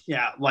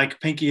 Yeah, like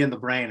Pinky in the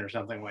Brain or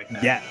something like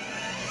that. Yeah.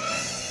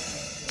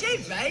 Gee,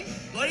 mate,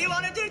 what do you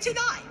want to do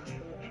tonight?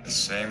 The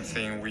same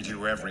thing we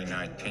do every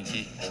night,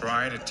 Pinky.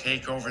 Try to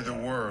take over the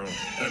world.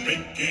 The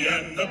Pinky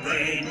and the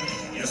Brain.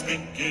 Yes,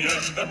 Pinky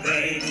and the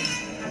Brain.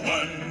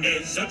 One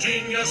is a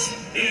genius,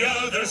 the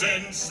other's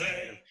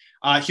insane.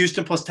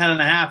 Houston plus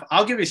 10.5.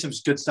 I'll give you some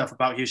good stuff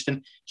about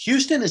Houston.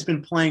 Houston has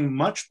been playing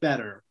much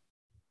better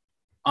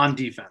on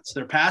defense.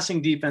 Their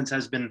passing defense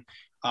has been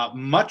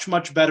much,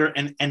 much better.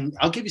 And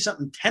I'll give you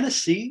something.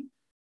 Tennessee,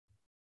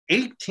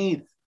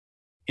 18th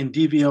in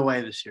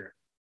DVOA this year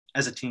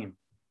as a team.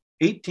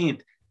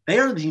 18th. They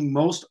are the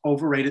most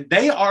overrated.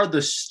 They are the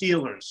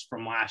Steelers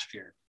from last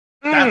year.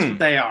 That's what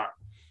they are.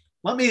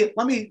 Let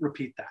me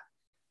repeat that.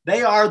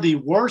 They are the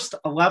worst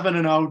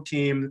 11-0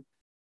 team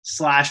 /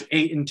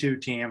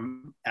 8-2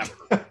 team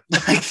ever.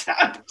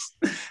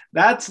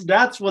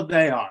 That's what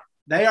they are.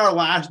 They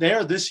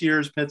are this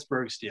year's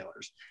Pittsburgh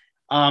Steelers.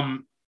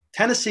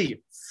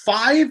 Tennessee,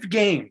 5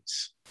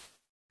 games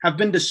have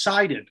been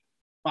decided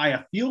by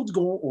a field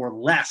goal or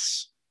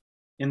less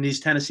in these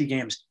Tennessee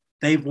games.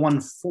 They've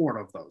won 4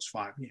 of those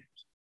 5 games.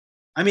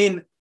 I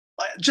mean,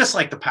 just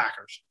like the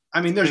Packers. I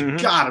mean, there's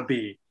got to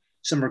be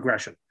some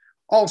regression.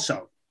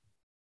 Also,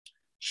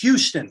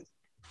 Houston,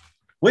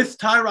 with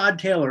Tyrod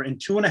Taylor in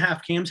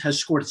 2.5 games, has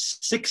scored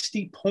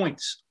 60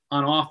 points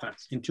on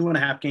offense in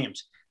 2.5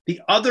 games.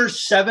 The other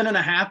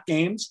 7.5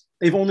 games,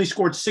 they've only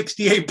scored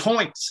 68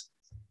 points.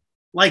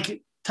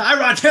 Like,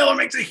 Tyrod Taylor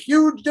makes a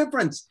huge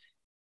difference.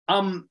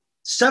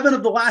 7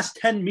 of the last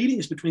 10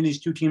 meetings between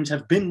these two teams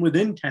have been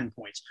within 10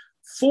 points.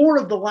 4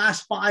 of the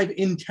last 5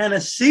 in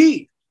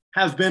Tennessee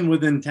have been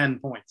within 10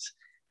 points.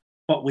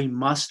 But we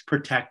must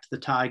protect the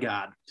Ty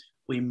God.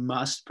 We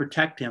must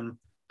protect him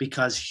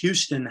because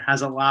Houston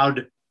has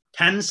allowed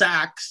 10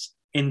 sacks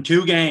in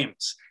 2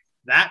 games.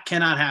 That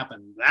cannot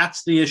happen.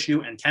 That's the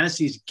issue. And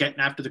Tennessee's getting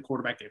after the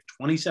quarterback. They have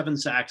 27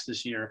 sacks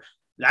this year.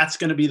 That's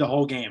going to be the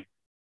whole game.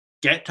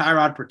 Get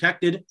Tyrod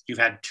protected. You've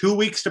had 2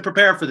 weeks to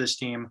prepare for this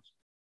team.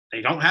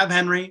 They don't have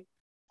Henry.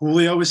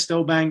 Julio is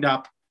still banged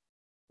up.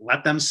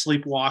 Let them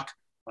sleepwalk.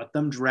 Let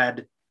them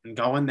dread and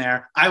go in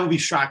there. I will be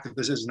shocked if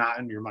this is not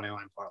in your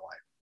moneyline parlay.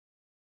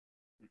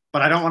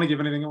 But I don't want to give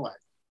anything away.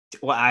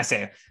 Well, I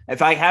say,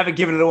 if I haven't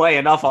given it away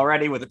enough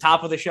already with the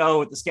top of the show,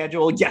 with the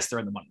schedule, yes, they're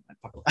in the moneyline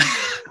parlay.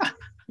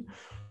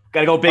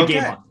 Got to go big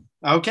game hunt.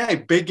 Okay,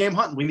 big game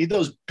hunting. We need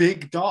those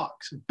big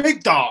dogs.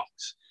 Big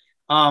dogs.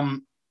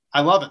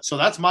 I love it. So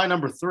that's my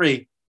number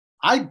 3.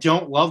 I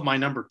don't love my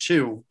number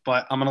 2,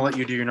 but I'm going to let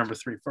you do your number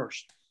 3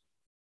 first.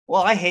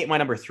 Well, I hate my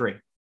number 3.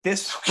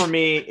 This for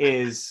me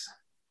is,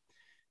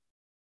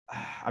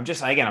 I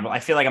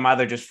feel like I'm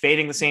either just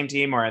fading the same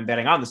team or I'm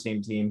betting on the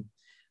same team.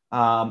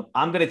 I'm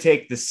going to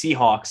take the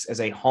Seahawks as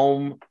a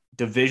home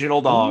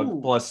divisional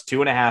dog plus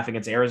 2.5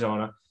 against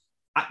Arizona.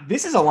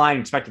 This is a line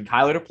expecting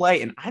Kyler to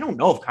play, and I don't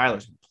know if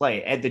Kyler's going to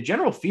play. And the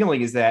general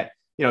feeling is that,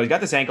 he's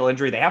got this ankle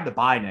injury. They have the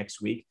bye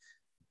next week.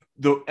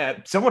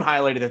 Someone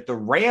highlighted that the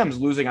Rams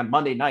losing on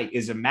Monday night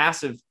is a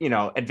massive,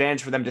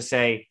 advantage for them to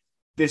say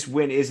this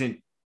win isn't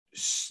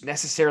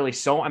necessarily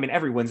so. I mean,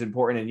 every win's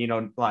important, and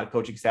a lot of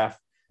coaching staff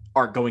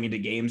aren't going into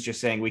games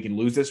just saying we can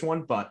lose this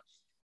one. But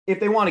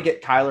if they want to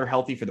get Kyler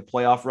healthy for the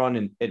playoff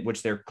run, and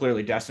which they're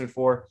clearly destined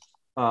for,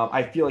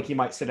 I feel like he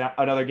might sit out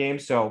another game.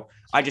 So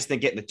I just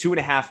think getting the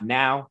 2.5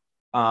 now,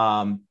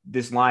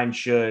 this line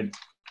should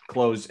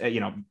close.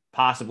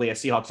 Possibly a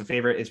Seahawks a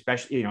favorite,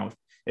 especially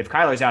if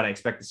Kyler's out, I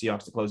expect the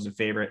Seahawks to close as a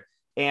favorite.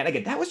 And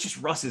again, that was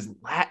just Russ's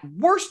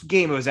worst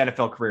game of his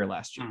NFL career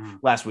last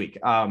week.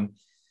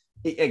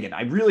 Again,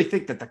 I really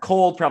think that the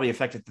cold probably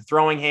affected the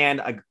throwing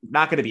hand. I'm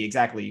not going to be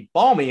exactly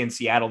balmy in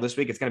Seattle this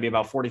week. It's going to be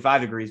about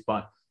 45 degrees,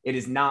 but it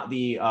is not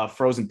the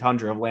frozen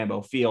tundra of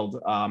Lambeau Field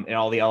and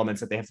all the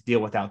elements that they have to deal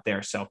with out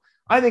there. So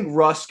I think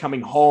Russ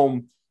coming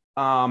home,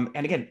 and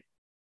again,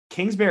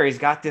 Kingsbury's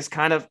got this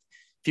kind of,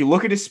 if you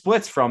look at his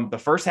splits from the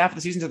first half of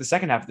the season to the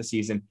second half of the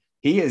season,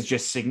 he is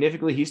just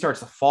significantly, he starts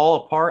to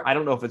fall apart. I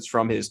don't know if it's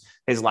from his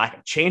lack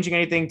of changing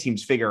anything,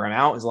 teams figure him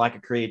out, his lack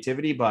of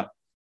creativity, but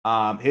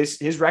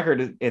his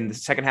record in the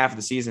second half of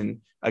the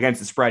season against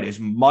the spread is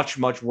much,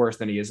 much worse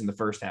than he is in the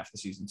first half of the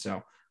season.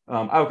 So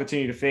I will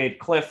continue to fade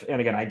Cliff.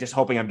 And again, I just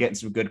hoping I'm getting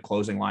some good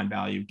closing line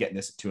value, getting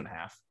this at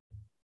 2.5.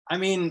 I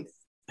mean,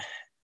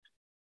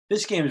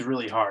 this game is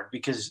really hard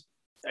because,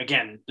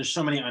 again, there's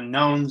so many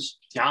unknowns.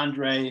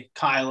 DeAndre,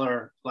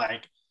 Kyler,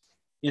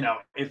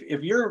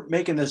 if you're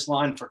making this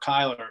line for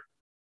Kyler,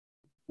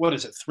 what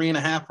is it,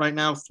 3.5 right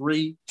now?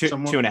 3?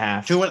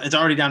 2.5. It's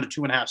already down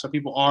to 2.5. So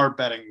people are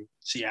betting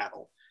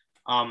Seattle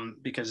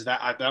because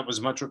that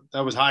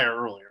was higher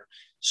earlier.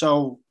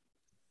 So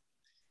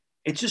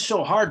it's just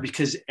so hard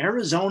because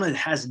Arizona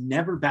has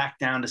never backed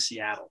down to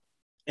Seattle,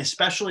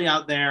 especially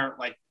out there.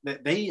 Like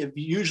they have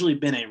usually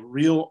been a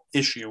real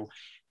issue.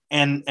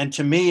 And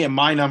to me, in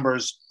my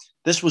numbers,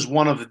 this was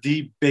one of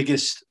the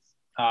biggest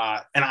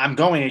And I'm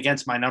going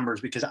against my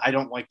numbers because I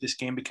don't like this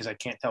game because I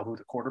can't tell who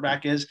the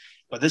quarterback is.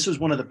 But this was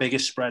one of the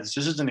biggest spreads.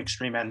 This is an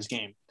extreme ends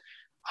game.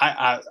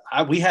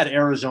 We had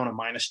Arizona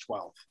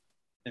 -12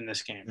 in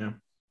this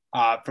game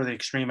for the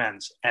extreme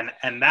ends,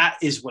 and that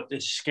is what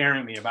is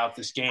scaring me about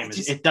this game.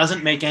 Is it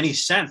doesn't make any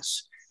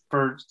sense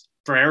for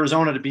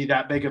Arizona to be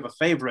that big of a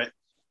favorite,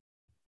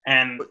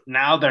 and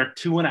now they're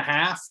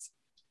 2.5.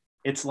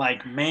 It's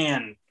like,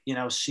 man,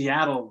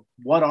 Seattle,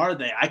 what are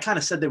they? I kind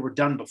of said they were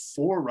done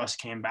before Russ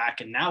came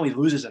back, and now he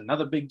loses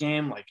another big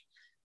game. Like,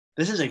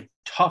 this is a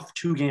tough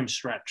two-game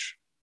stretch.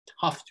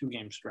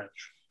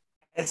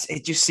 It's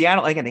just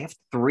Seattle. Again, they have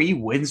 3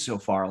 wins so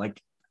far.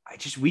 Like,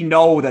 we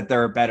know that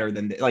they're better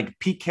than like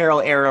Pete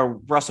Carroll era,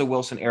 Russell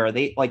Wilson era.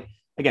 They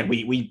again,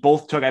 we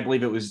both took, I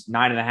believe it was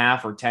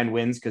 9.5 or 10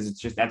 wins. Cause it's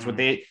just, that's what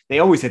they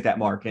always hit that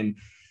mark. And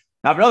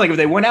not for nothing, if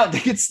they went out, they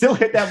could still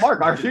hit that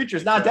mark. Our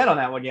future's not dead on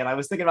that one yet. I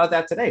was thinking about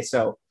that today.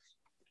 So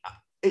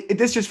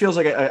this just feels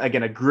like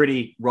a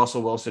gritty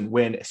Russell Wilson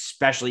win,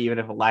 especially even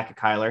if a lack of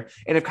Kyler.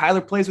 And if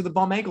Kyler plays with a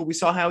bum ankle, we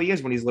saw how he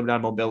is when he's living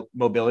on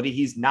mobility.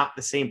 He's not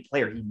the same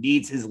player. He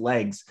needs his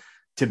legs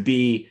to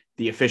be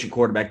the efficient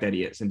quarterback that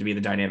he is and to be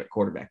the dynamic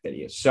quarterback that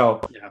he is.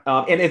 So,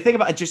 and the thing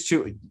about it, just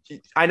to,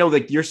 I know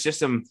that your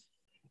system,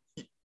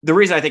 the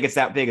reason I think it's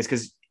that big is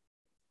because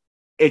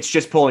it's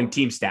just pulling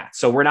team stats.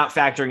 So we're not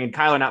factoring in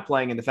Kyler not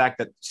playing and the fact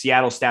that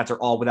Seattle stats are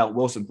all without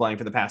Wilson playing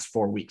for the past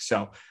 4 weeks.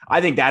 So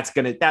I think that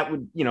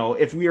would,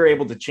 if we were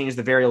able to change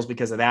the variables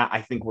because of that,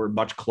 I think we're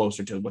much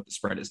closer to what the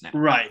spread is now.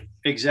 Right.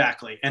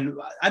 Exactly. And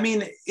I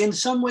mean, in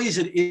some ways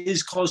it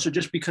is closer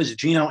just because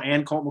Geno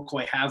and Colt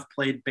McCoy have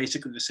played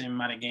basically the same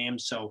amount of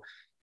games. So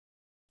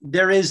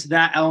there is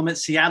that element.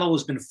 Seattle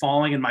has been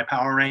falling in my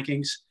power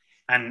rankings,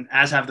 and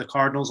as have the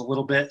Cardinals a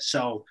little bit.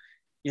 So,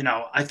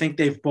 I think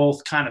they've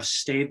both kind of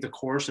stayed the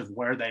course of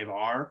where they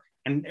are.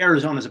 And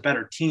Arizona's a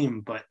better team,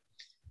 but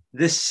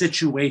this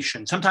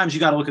situation, sometimes you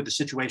got to look at the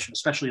situation,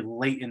 especially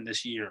late in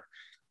this year.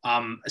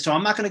 So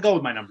I'm not going to go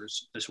with my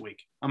numbers this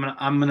week. I'm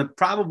going to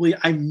probably,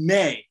 I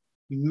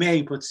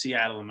may put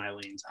Seattle in my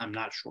leans. I'm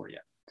not sure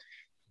yet.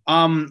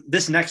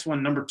 This next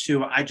one, number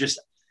 2, I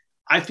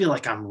feel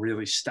like I'm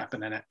really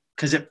stepping in it.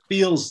 Because it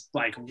feels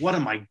like, what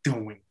am I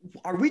doing?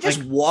 Are we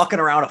just walking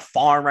around a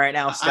farm right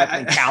now,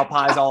 stepping cow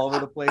pies all over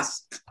the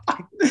place?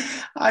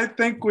 I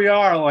think we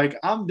are. Like,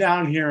 I'm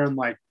down here in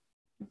like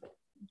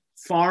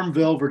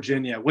Farmville,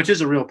 Virginia, which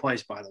is a real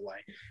place, by the way.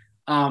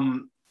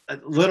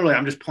 Literally,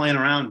 I'm just playing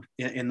around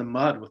in the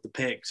mud with the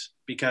pigs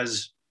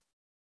because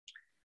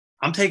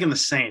I'm taking the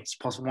Saints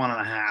plus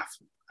 1.5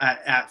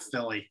 at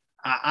Philly.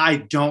 I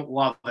don't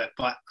love it,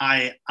 but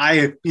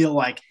I feel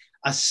like,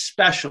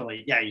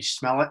 especially, you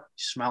smell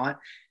it,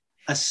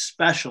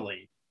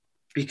 especially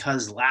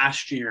because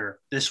last year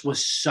this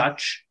was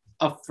such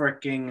a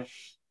freaking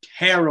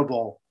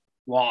terrible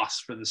loss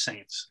for the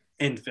Saints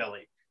in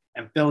Philly,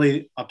 and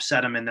Philly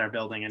upset them in their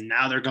building, and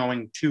now they're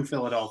going to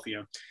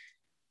Philadelphia.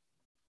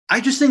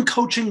 I just think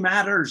coaching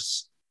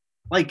matters.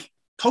 Like,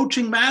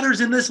 coaching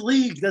matters in this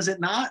league, does it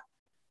not?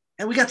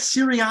 And we got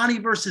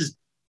Sirianni versus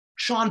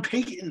Sean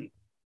Payton.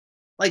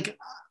 Like,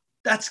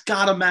 that's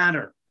gotta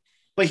matter.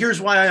 But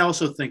here's why I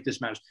also think this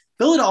matters.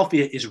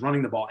 Philadelphia is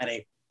running the ball at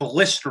a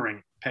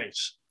blistering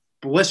pace.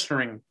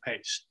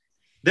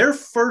 Their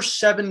first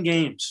 7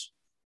 games,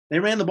 they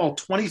ran the ball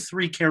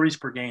 23 carries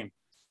per game.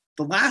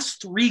 The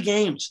last 3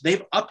 games,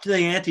 they've upped the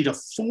ante to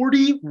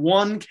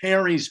 41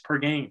 carries per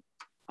game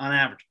on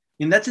average.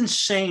 And that's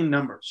insane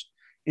numbers.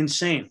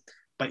 Insane.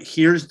 But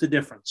here's the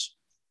difference.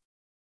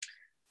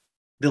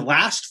 The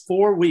last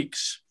 4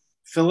 weeks,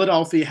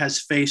 Philadelphia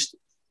has faced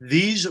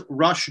these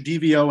rush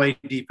DVOA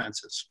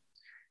defenses.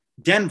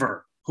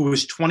 Denver, who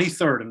is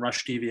 23rd in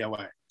rush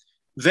DVOA.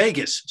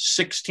 Vegas,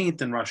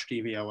 16th in rush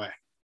DVOA.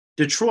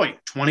 Detroit,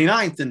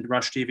 29th in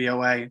rush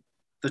DVOA.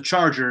 The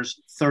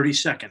Chargers,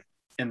 32nd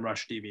in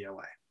rush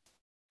DVOA.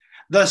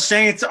 The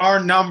Saints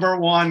are number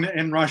 1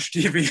 in rush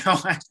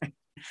DVOA.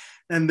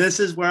 And this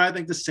is where I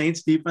think the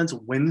Saints defense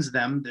wins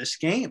them this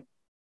game.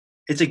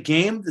 It's a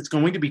game that's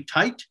going to be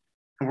tight,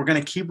 and we're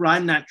going to keep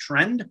riding that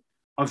trend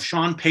of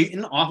Sean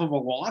Payton off of a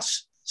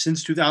loss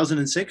since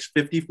 2006,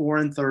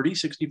 54-30,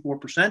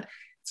 64%,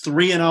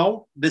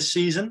 3-0 this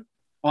season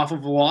off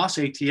of a loss,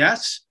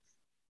 ATS.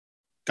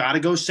 Got to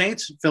go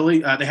Saints. Philly,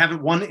 they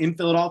haven't won in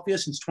Philadelphia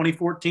since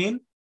 2014.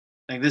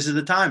 I think this is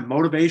the time.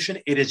 Motivation,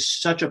 it is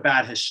such a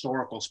bad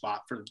historical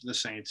spot for the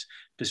Saints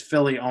because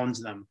Philly owns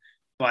them.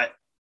 But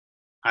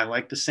I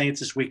like the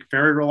Saints this week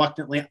very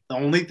reluctantly. The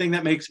only thing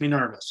that makes me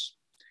nervous,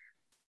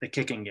 the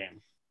kicking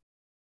game.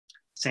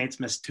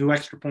 Saints missed 2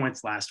 extra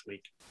points last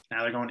week.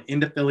 Now they're going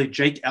into Philly.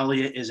 Jake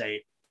Elliott is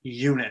a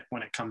unit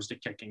when it comes to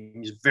kicking.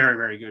 He's very,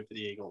 very good for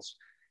the Eagles.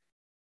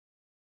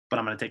 But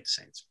I'm going to take the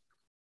Saints.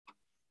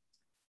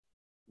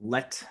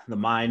 Let the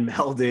mind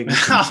melding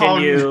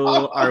continue. Oh,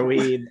 no.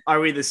 Are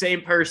we the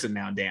same person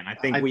now, Dan? I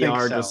think we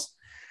are. So. Just.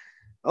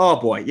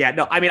 Oh boy, yeah.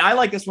 No, I mean, I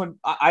like this one.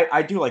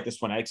 I do like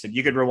this one. I said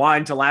you could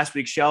rewind to last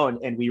week's show,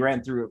 and we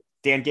ran through.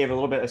 Dan gave a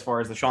little bit as far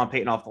as the Sean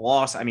Payton off the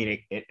loss. I mean,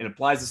 it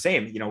applies the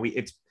same.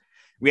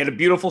 we had a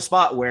beautiful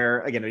spot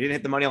where, again, we didn't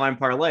hit the money line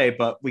parlay,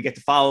 but we get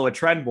to follow a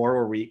trend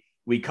more where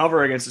we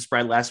cover against the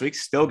spread last week,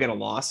 still get a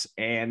loss,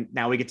 and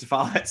now we get to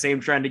follow that same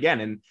trend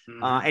again.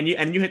 And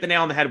you hit the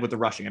nail on the head with the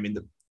rushing. I mean,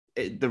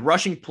 the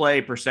rushing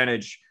play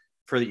percentage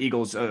for the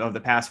Eagles of the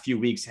past few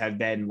weeks have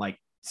been like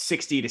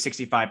 60 to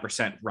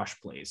 65% rush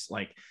plays.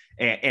 Like,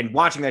 and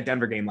watching that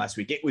Denver game last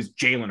week, it was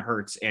Jalen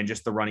Hurts and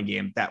just the running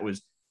game that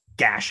was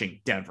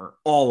gashing Denver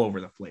all over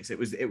the place.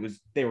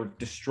 They were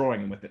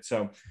destroying them with it.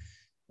 So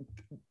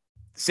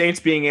Saints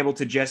being able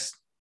to just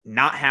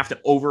not have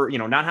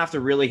to not have to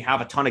really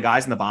have a ton of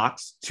guys in the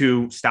box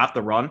to stop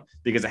the run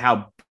because of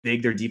how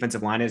big their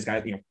defensive line is.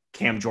 Guys,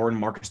 Cam Jordan,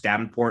 Marcus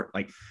Davenport,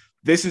 like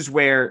this is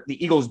where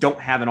the Eagles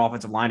don't have an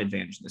offensive line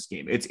advantage in this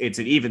game. It's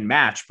an even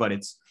match, but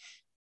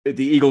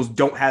the Eagles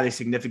don't have a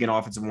significant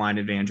offensive line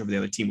advantage over the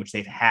other team, which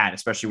they've had,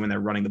 especially when they're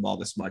running the ball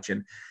this much.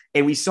 And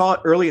we saw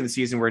it early in the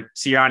season where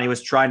Sirianni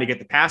was trying to get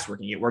the pass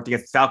working. It worked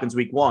against the Falcons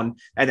week 1.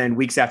 And then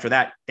weeks after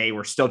that, they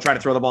were still trying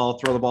to throw the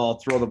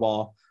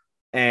ball.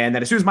 And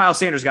then as soon as Miles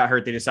Sanders got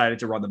hurt, they decided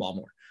to run the ball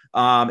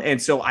more.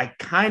 And so I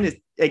kind of,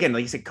 again,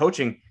 like you said,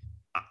 coaching,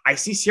 I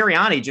see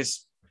Sirianni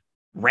just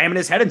ramming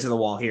his head into the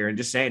wall here and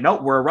just saying, no,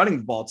 we're a running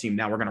the ball team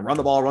now. We're going to run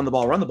the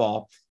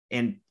ball.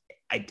 And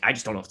I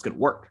just don't know if it's going to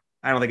work.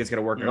 I don't think it's going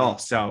to work at all.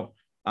 So,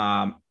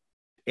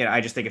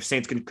 I just think if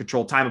Saints can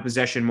control time of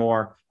possession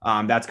more,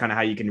 that's kind of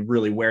how you can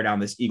really wear down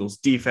this Eagles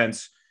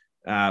defense,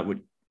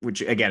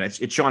 which again,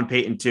 it's Sean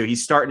Payton too.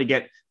 He's starting to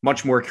get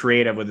much more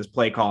creative with his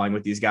play calling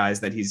with these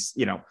guys that he's,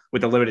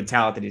 with the limited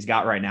talent that he's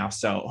got right now.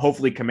 So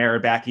hopefully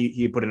Kamara back,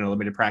 he put in a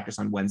limited practice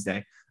on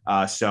Wednesday.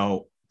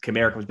 So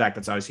Kamara comes back.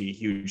 That's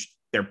obviously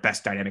their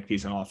best dynamic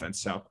piece on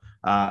offense. So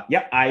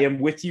I am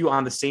with you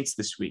on the Saints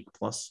this week,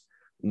 plus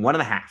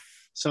 1.5.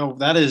 So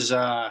that is,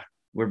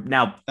 we're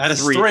now that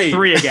is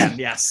three again.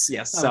 Yes.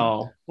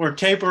 So we're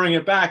tapering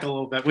it back a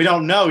little bit. We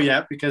don't know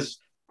yet because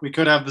we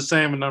could have the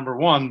same in number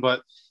 1,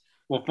 but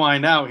we'll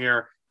find out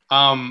here.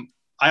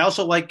 I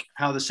also like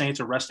how the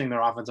Saints are resting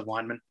their offensive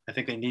linemen. I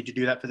think they need to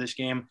do that for this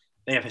game.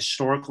 They have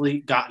historically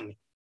gotten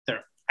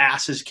their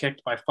asses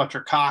kicked by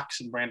Fletcher Cox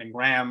and Brandon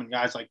Graham and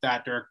guys like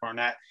that, Derek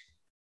Barnett.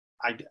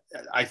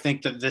 I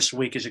think that this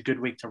week is a good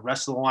week to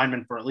rest the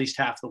linemen for at least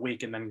half the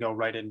week and then go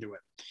right into it.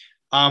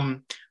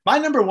 My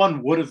number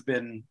 1 would have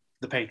been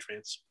the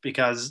Patriots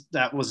because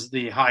that was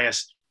the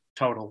highest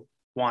total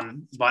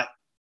one, but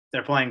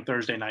they're playing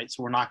Thursday night,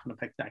 so we're not going to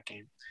pick that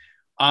game.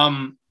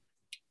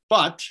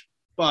 But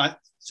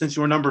since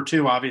your number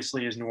 2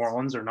 obviously is New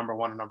Orleans, or number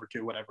 1 or number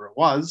 2, whatever it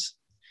was,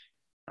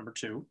 number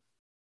 2,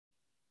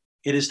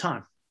 it is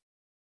time.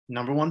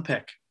 Number 1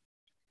 pick.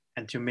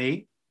 And to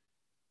me,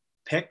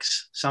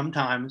 picks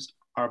sometimes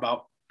are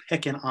about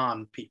picking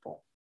on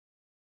people.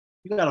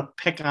 You got to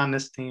pick on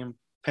this team,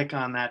 pick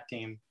on that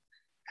team.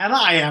 And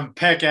I am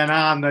picking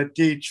on the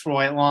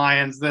Detroit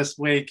Lions this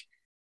week.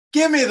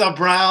 Give me the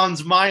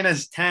Browns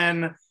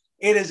 -10.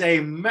 It is a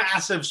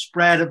massive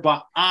spread,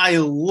 but I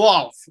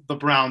love the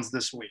Browns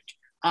this week.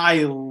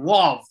 I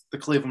love the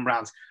Cleveland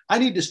Browns. I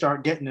need to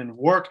start getting in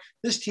work.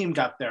 This team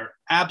got their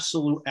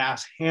absolute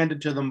ass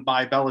handed to them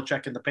by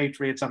Belichick and the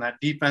Patriots on that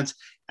defense,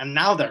 and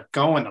now they're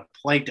going to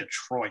play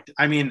Detroit.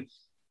 I mean,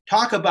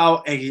 talk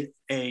about a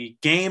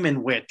game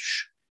in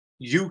which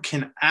you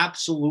can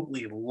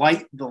absolutely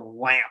light the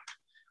lamp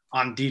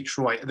on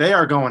Detroit. They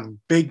are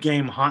going big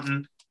game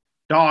hunting.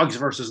 Dogs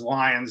versus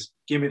Lions.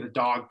 Give me the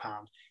dog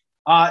pound.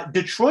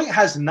 Detroit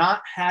has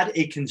not had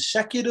a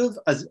consecutive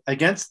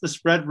against the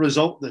spread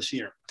result this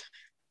year.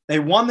 They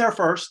won their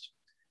first.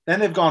 Then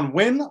they've gone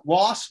win,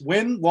 loss,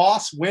 win,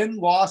 loss, win,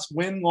 loss,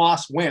 win,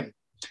 loss, win.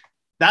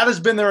 That has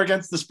been their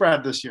against the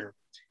spread this year.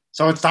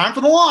 So it's time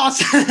for the loss.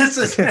 This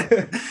is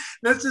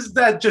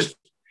that just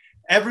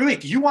every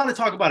week. You want to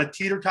talk about a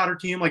teeter-totter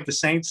team like the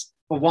Saints?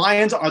 The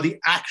Lions are the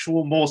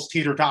actual most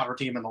teeter-totter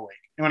team in the league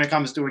when it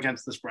comes to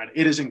against the spread.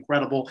 It is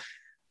incredible.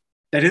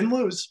 They didn't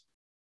lose,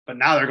 but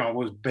now they're going to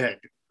lose big.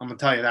 I'm going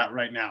to tell you that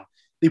right now.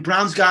 The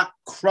Browns got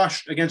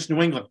crushed against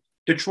New England.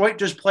 Detroit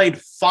just played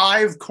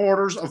 5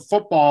 quarters of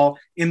football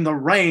in the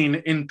rain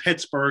in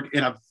Pittsburgh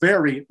in a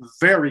very,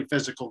 very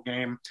physical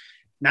game.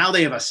 Now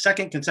they have a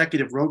second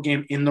consecutive road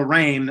game in the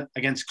rain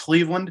against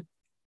Cleveland.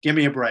 Give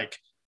me a break.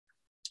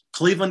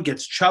 Cleveland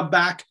gets Chubb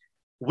back.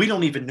 We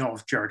don't even know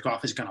if Jared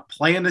Goff is going to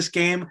play in this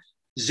game.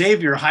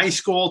 Xavier High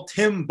School,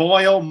 Tim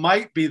Boyle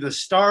might be the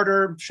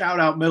starter. Shout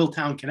out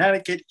Middletown,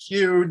 Connecticut.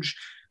 Huge.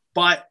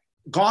 But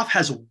Goff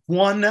has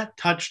 1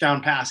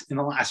 touchdown pass in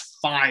the last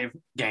 5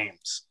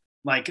 games.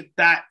 Like,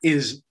 that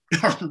is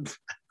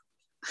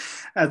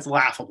that's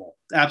laughable.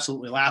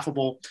 Absolutely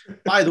laughable.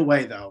 By the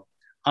way, though,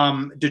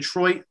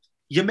 Detroit,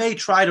 you may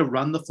try to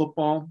run the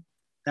football.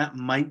 That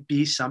might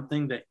be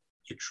something that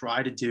you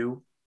try to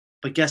do.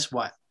 But guess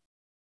what?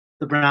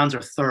 The Browns are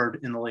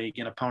 3rd in the league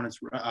in opponents'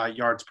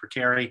 yards per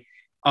carry.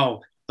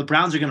 Oh, the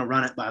Browns are going to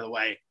run it, by the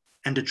way.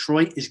 And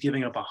Detroit is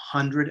giving up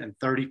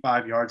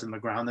 135 yards on the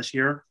ground this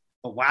year.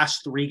 The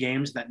last 3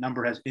 games, that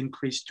number has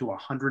increased to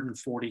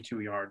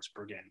 142 yards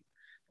per game.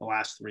 The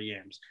last 3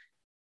 games.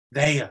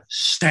 They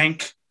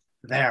stink.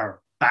 They're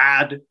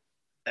bad.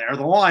 They're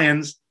the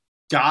Lions.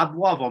 God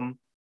love them,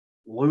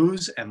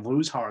 lose and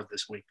lose hard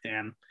this week,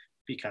 Dan,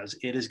 because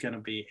it is going to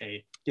be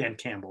Dan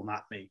Campbell,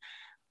 not me.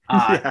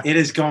 It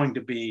is going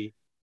to be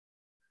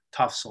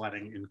tough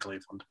sledding in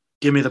Cleveland.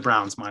 Give me the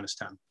Browns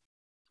 -10.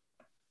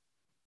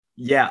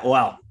 Yeah,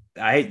 well,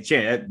 I hate to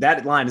change it.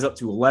 That line is up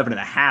to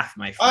 11.5,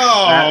 my friend.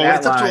 Oh, that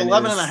it's up to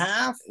line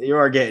 11.5. You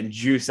are getting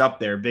juice up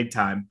there big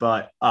time.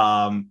 But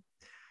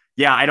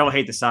yeah, I don't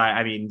hate the side.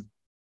 I mean,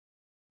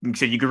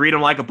 so you could read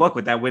them like a book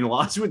with that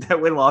win-loss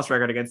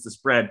record against the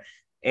spread.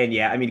 And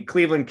yeah, I mean,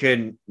 Cleveland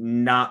could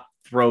not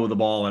throw the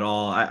ball at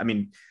all. I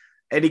mean,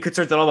 any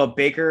concerns at all about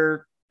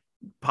Baker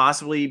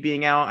possibly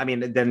being out? I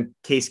mean, then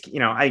Case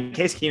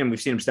Keenum,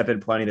 we've seen him step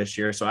in plenty this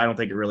year, so I don't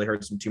think it really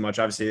hurts him too much.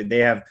 Obviously,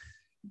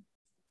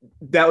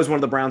 that was one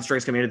of the Browns'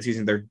 strengths coming into the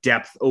season, their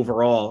depth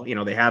overall.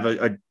 They have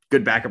a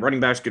good backup running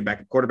backs, good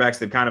backup quarterbacks.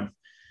 They've kind of,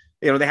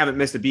 they haven't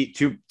missed a beat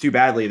too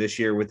badly this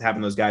year with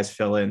having those guys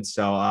fill in.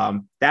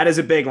 So that is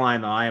a big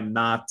line, though. I am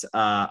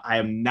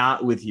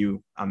not with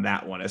you on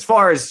that one as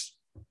far as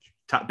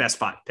best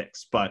 5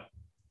 picks, but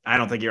I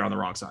don't think you're on the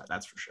wrong side.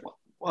 That's for sure.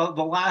 Well,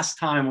 the last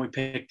time we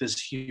picked this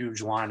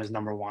huge line as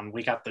number 1,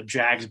 we got the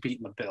Jags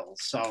beating the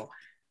Bills. So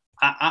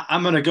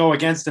I'm going to go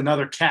against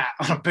another cat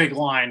on a big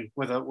line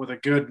with a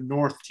good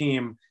North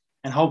team,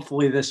 and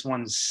hopefully this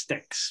one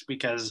sticks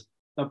because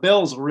the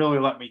Bills really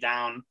let me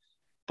down.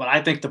 But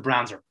I think the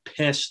Browns are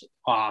pissed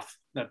off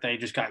that they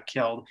just got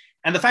killed.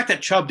 And the fact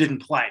that Chubb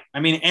didn't play. I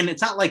mean, and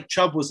it's not like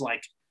Chubb was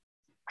like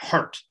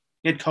hurt.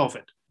 He had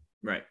COVID.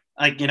 Right.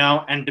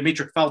 And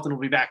Demetric Felton will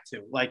be back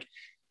too.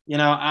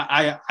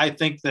 I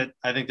think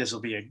this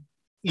will be an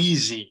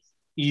easy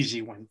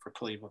win for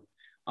Cleveland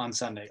on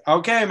Sunday.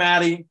 Okay,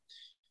 Maddie,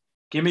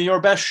 give me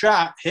your best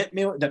shot. Hit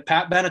me with that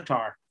Pat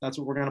Benatar. That's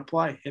what we're going to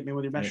play. Hit me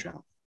with your best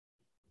shot.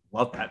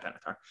 Love Pat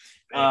Benatar.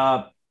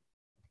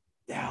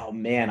 Oh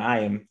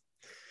man,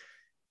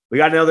 we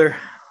got another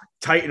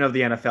Titan of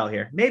the NFL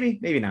here.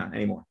 Maybe not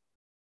anymore.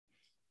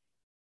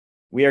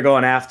 We are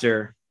going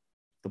after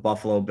the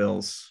Buffalo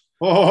Bills.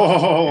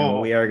 Oh,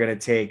 and we are going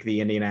to take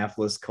the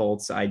Indianapolis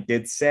Colts. I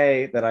did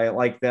say that I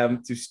like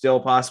them to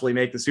still possibly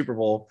make the Super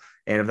Bowl.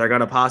 And if they're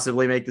going to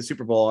possibly make the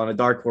Super Bowl on a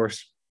dark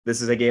horse,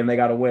 this is a game they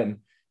got to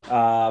win.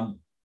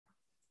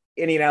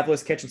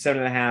 Indianapolis catching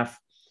 7.5.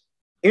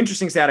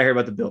 Interesting stat I heard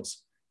about the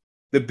Bills.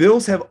 The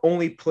Bills have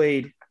only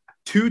played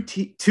two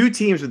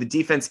teams with a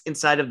defense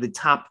inside of the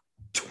top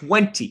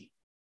 20.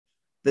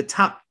 The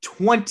top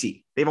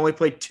 20. They've only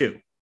played 2.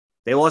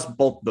 They lost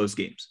both those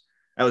games.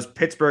 That was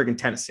Pittsburgh and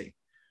Tennessee.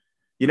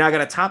 You now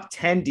got a top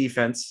 10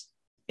 defense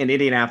in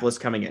Indianapolis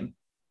coming in.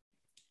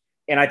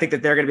 And I think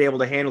that they're going to be able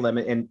to handle them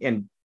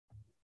and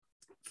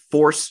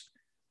force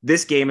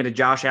this game into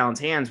Josh Allen's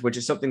hands, which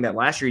is something that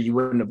last year you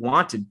wouldn't have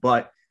wanted.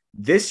 But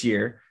this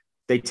year,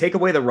 they take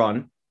away the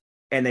run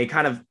and they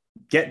kind of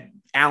get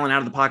Allen out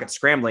of the pocket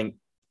scrambling.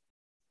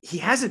 He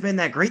hasn't been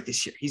that great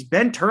this year. He's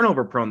been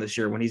turnover prone this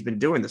year when he's been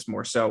doing this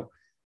more. So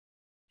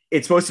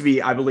it's supposed to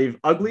be, I believe,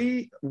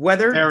 ugly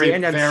weather. Very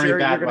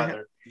bad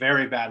weather.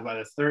 Very bad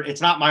weather. It's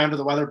not my under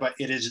the weather, but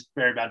it is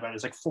very bad weather.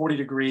 It's like 40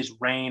 degrees,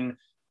 rain,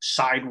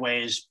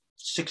 sideways,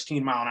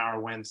 16-mile-an-hour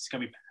winds. It's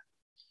going to be bad.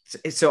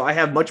 So I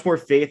have much more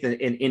faith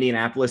in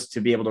Indianapolis to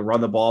be able to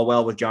run the ball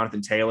well with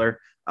Jonathan Taylor.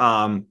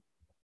 They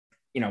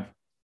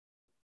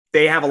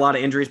have a lot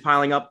of injuries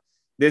piling up.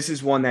 This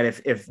is one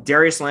that if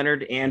Darius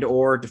Leonard and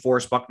or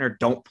DeForest Buckner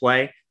don't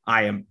play,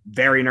 I am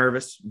very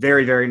nervous,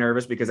 very, very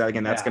nervous because,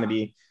 again, that's going to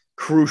be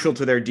crucial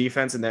to their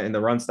defense and the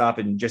run stop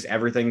and just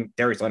everything.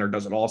 Darius Leonard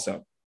does it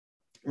also.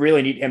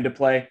 Really need him to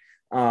play.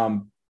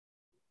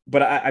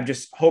 But I'm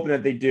just hoping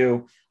that they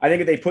do. I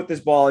think if they put this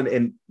ball in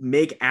and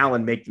make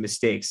Allen make the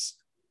mistakes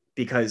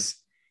because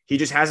he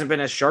just hasn't been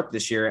as sharp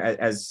this year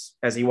as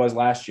he was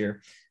last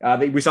year.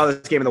 We saw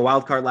this game in the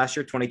wild card last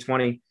year,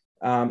 2020.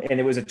 And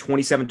it was a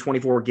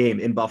 27-24 game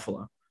in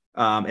Buffalo.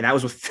 And that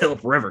was with Phillip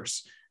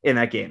Rivers in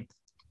that game.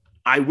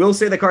 I will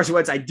say that Carson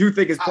Wentz, I do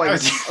think is playing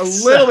a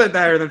little bit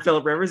better than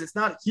Phillip Rivers. It's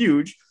not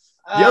huge.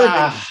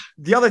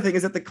 The other thing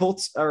is that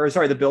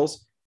the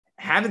Bills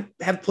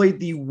have played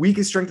the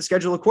weakest strength of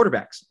schedule of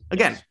quarterbacks.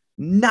 Again,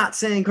 not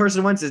saying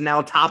Carson Wentz is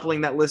now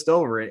toppling that list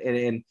over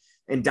and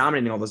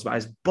dominating all those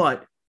guys,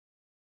 but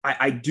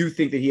I do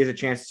think that he has a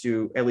chance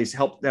to at least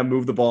help them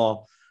move the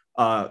ball.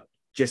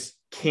 Just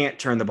can't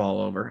turn the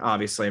ball over.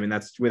 Obviously, I mean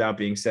that's without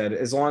being said.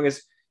 As long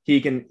as he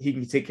can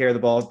take care of the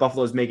ball.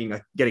 Buffalo's getting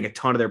a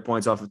ton of their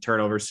points off of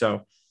turnovers.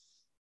 So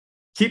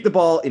keep the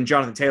ball in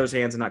Jonathan Taylor's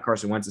hands and not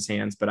Carson Wentz's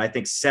hands. But I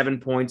think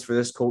 7 points for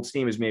this Colts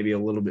team is maybe a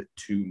little bit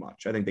too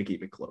much. I think they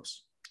keep it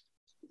close.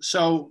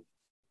 So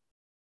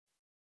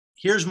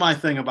here's my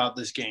thing about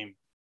this game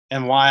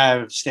and why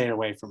I've stayed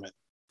away from it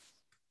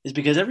is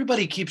because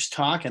everybody keeps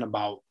talking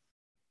about,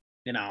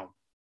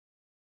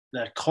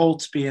 the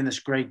Colts being this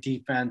great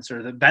defense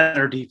or the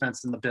better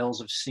defense than the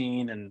Bills have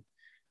seen and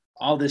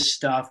all this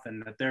stuff,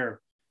 and that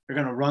they're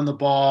going to run the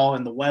ball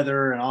and the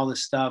weather and all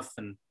this stuff.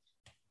 And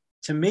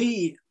to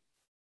me,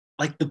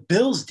 like the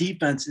Bills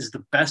defense is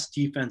the best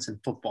defense in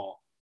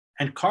football.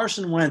 And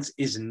Carson Wentz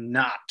is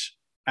not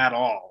at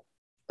all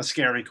a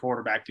scary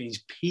quarterback.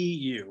 He's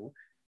PU.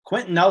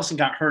 Quentin Nelson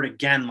got hurt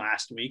again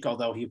last week,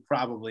 although he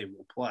probably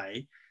will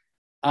play.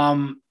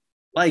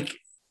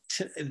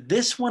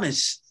 This one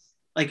is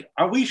like,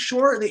 are we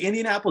sure the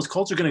Indianapolis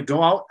Colts are going to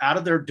go out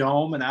of their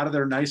dome and out of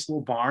their nice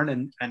little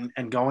barn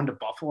and go into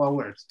Buffalo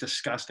where it's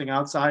disgusting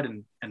outside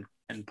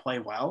and play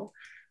well?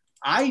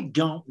 I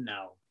don't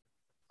know.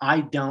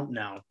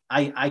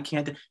 I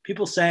can't.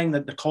 People saying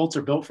that the Colts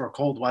are built for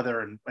cold weather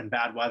and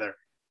bad weather.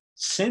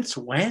 Since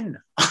when?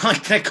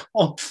 Like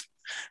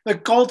the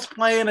Colts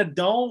play in a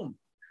dome.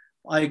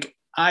 Like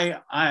I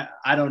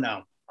don't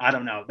know.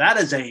 That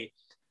is a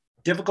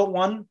difficult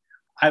one.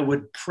 I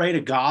would pray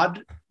to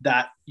God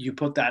that you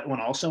put that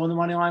one also in the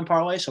money line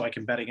parlay so I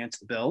can bet against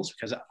the Bills,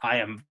 because I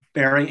am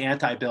very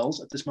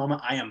anti-Bills at this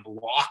moment. I am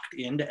locked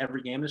into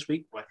every game this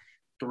week. But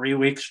 3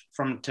 weeks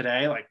from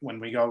today, like when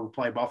we go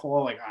play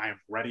Buffalo, like I am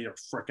ready to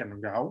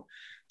frickin' go.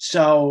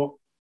 So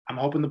I'm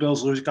hoping the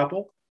Bills lose a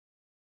couple.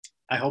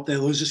 I hope they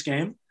lose this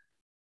game.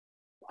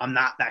 I'm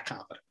not that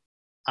confident.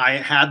 I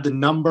had the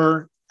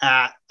number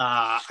at,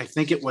 I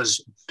think it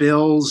was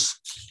Bills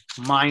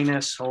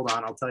minus, hold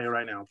on, I'll tell you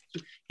right now.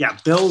 Yeah,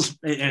 Bills,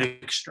 again,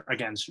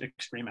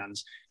 extreme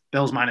ends,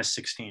 Bills minus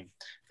 16.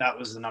 That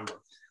was the number.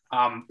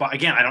 But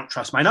again, I don't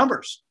trust my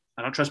numbers.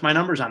 I don't trust my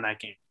numbers on that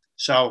game.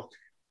 So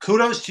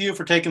kudos to you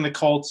for taking the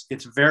Colts.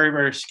 It's very,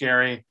 very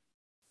scary.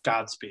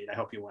 Godspeed. I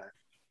hope you win.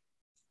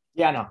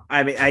 Yeah, no.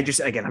 I mean,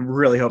 I'm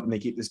really hoping they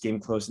keep this game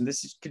close. And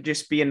this could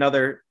just be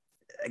another.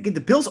 Again,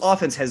 the Bills'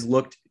 offense has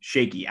looked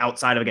shaky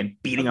outside of, again,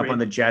 beating up on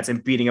the Jets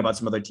and beating up on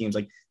some other teams.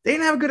 Like, they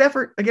didn't have a good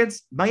effort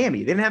against Miami.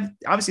 They didn't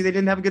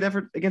have a good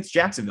effort against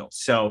Jacksonville.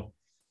 So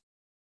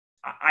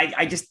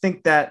I just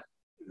think that,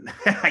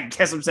 I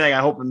guess I'm saying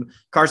I hope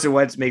Carson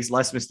Wentz makes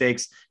less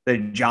mistakes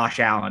than Josh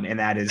Allen. And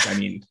that is, I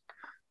mean,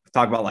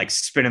 talk about like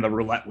spinning the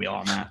roulette wheel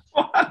on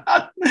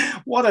that.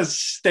 What a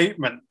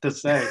statement to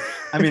say.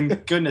 I mean,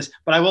 goodness.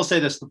 But I will say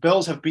this. The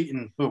Bills have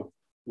beaten who?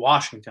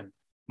 Washington,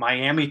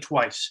 Miami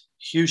twice,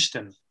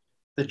 Houston,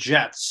 the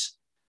Jets,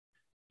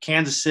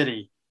 Kansas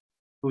City,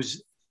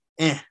 who's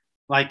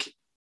like,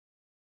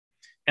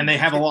 and they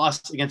have a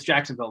loss against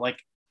Jacksonville. Like,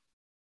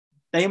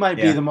 they might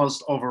be the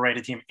most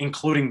overrated team,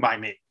 including by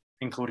me.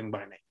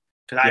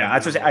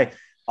 That's what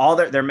all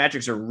their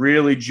metrics are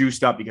really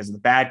juiced up because of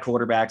the bad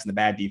quarterbacks and the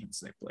bad defense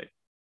they played.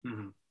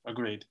 Mm-hmm.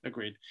 Agreed.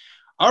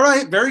 All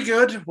right, very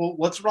good. Well,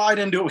 let's ride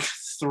into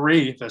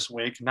 3 this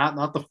week. Not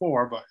the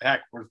 4, but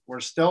heck, we're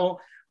still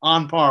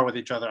on par with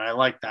each other. I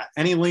like that.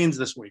 Any leans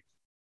this week?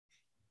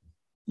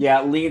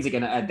 Yeah, leans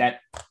again.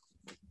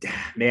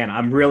 Man,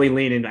 I'm really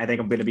leaning. I think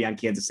I'm going to be on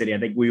Kansas City. I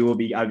think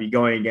I'll be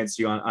going against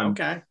you on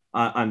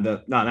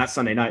the not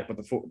Sunday night, but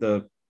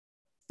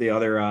the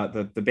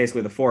other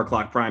basically the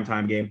 4:00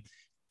 primetime game.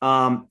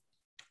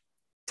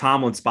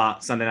 Tomlin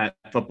spot Sunday Night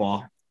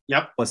Football.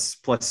 Yep. Plus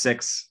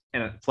 6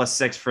 and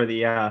 +6 for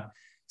the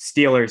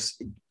Steelers.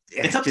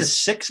 It's up to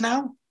 6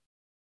 now.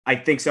 I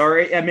think so. Or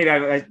maybe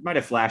I might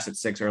have flashed at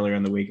 6 earlier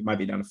in the week. It might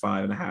be down to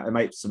 5.5. It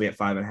might still be at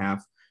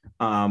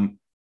 5.5.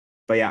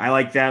 But yeah, I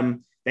like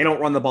them. They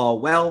don't run the ball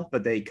well,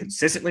 but they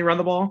consistently run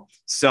the ball.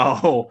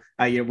 So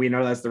we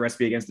know that's the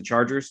recipe against the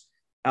Chargers.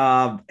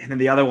 And then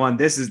the other one,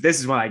 this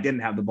is one I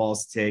didn't have the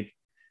balls to take.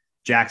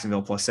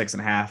 Jacksonville plus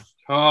 6.5.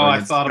 Oh,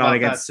 I thought about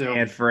that too.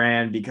 San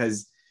Fran,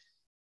 because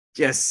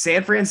just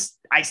San Fran's.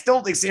 I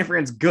still think San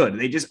Fran's good.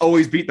 They just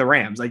always beat the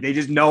Rams. Like, they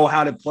just know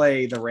how to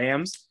play the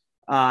Rams.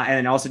 And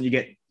then also you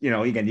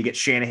get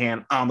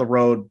Shanahan on the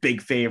road,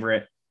 big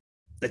favorite,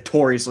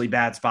 notoriously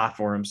bad spot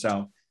for him.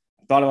 So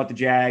I thought about the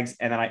Jags.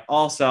 And then I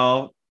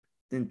also,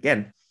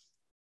 again,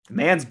 the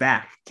man's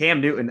back. Cam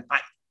Newton.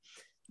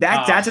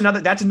 That's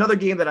another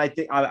game that I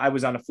think I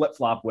was on a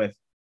flip-flop with.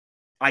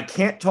 I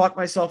can't talk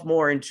myself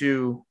more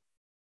into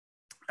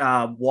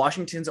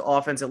Washington's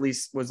offense, at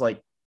least was like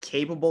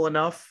capable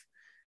enough.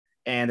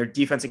 And their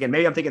defense, again,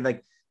 maybe I'm thinking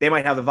like they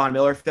might have the Von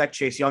Miller effect,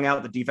 Chase Young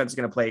out. The defense is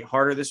going to play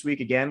harder this week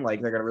again.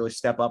 Like, they're going to really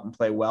step up and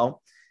play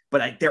well.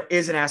 But there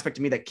is an aspect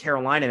to me that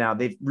Carolina now,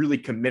 they've really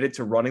committed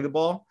to running the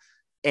ball.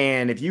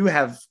 And if you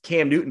have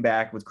Cam Newton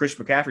back with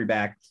Christian McCaffrey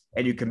back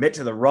and you commit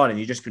to the run and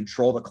you just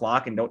control the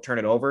clock and don't turn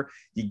it over,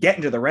 you get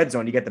into the red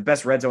zone. You get the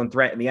best red zone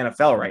threat in the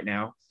NFL right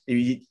now.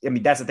 I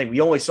mean, that's the thing. We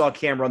only saw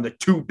Cam run the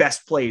 2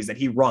 best plays that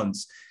he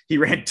runs. He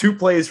ran 2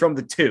 plays from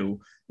the 2.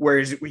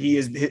 Whereas he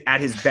is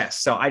at his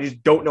best. So I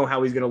just don't know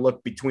how he's going to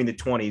look between the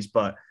 20s.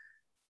 But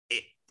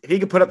if he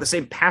could put up the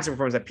same passing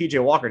performance that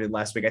PJ Walker did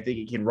last week, I think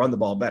he can run the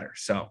ball better.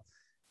 So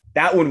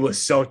that one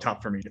was so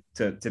tough for me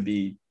to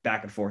be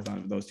back and forth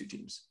on those 2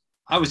 teams.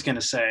 I was going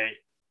to say,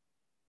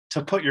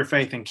 to put your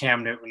faith in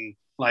Cam Newton,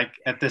 like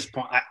at this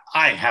point,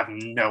 I have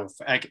no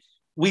 – like,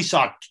 we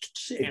saw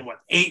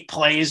 8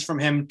 plays from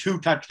him, 2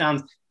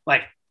 touchdowns.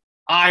 Like,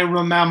 I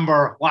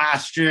remember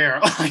last year.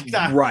 Like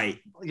that. Right.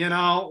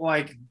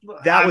 Like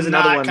that was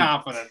another one.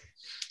 Confident.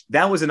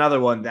 That was another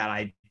one that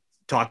I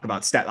talked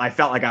about. I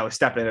felt like I was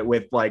stepping in it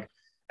with like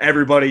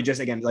everybody. Just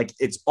again, like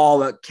it's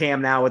all a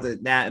Cam now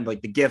with that and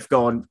like the GIF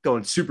going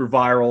super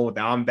viral with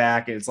the I'm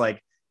back. And it's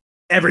like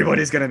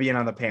everybody's going to be in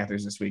on the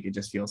Panthers this week. It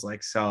just feels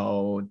like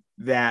so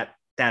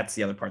that's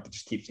the other part that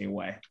just keeps me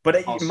away. But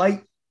it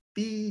might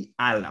be,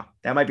 I don't know.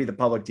 That might be the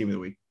public team of the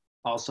week.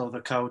 Also,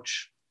 the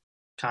coach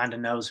kind of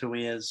knows who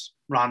he is.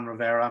 Ron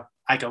Rivera.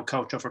 I go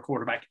coach over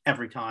quarterback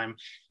every time.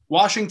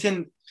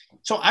 Washington.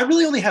 So I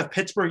really only have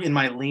Pittsburgh in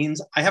my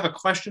leans. I have a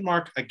question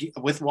mark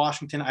with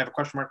Washington. I have a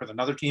question mark with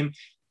another team.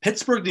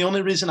 Pittsburgh, the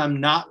only reason I'm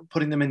not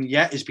putting them in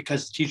yet is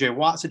because the TJ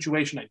Watt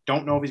situation. I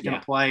don't know if he's going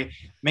to play.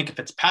 Minka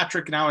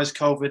Fitzpatrick now has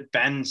COVID.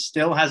 Ben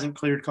still hasn't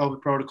cleared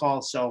COVID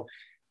protocol. So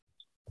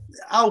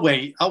I'll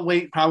wait. I'll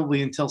wait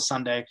probably until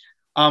Sunday.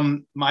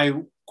 My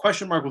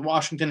question mark with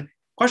Washington,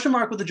 question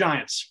mark with the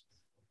Giants.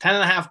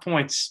 10.5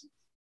 points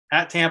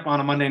at Tampa on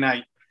a Monday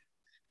night.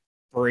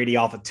 Brady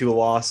off of 2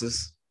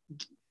 losses.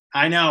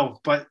 I know,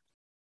 but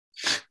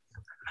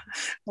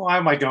why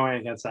am I going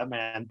against that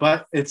man?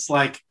 But it's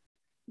like,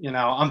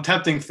 I'm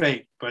tempting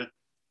fate, but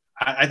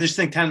I just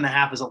think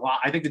 10.5 is a lot.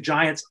 I think the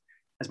Giants,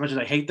 as much as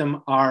I hate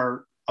them,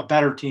 are a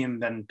better team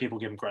than people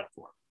give them credit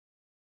for.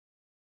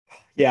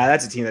 Yeah,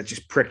 that's a team that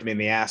just pricked me in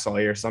the ass all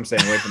year, so I'm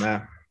staying away from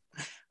that.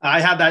 I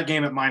had that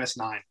game at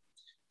 -9.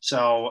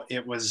 So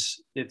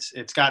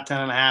it's got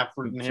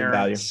 10.5 in here.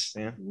 Value.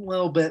 A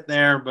little bit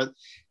there, but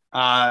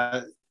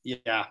I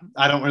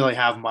don't really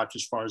have much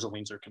as far as the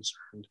leans are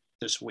concerned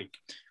this week.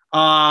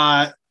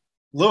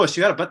 Lewis,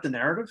 you got to bet the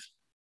narrative?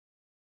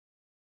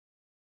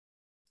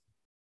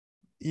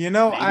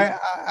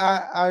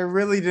 I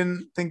really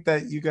didn't think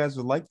that you guys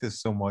would like this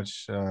so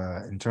much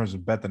in terms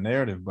of bet the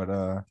narrative, but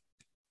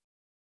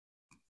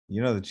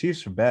the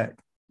Chiefs are back.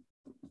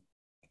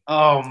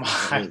 Oh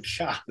my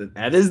God.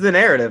 That is the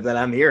narrative that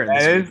I'm hearing.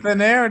 That is the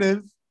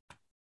narrative.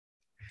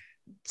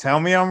 Tell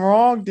me I'm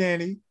wrong,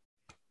 Danny.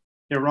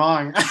 You're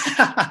wrong. I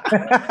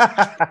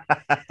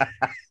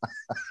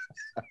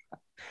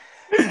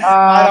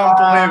don't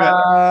believe it.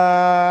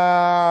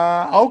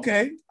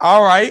 Okay.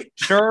 All right.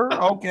 Sure.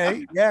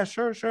 Okay. Yeah,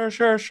 sure.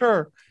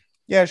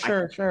 Yeah,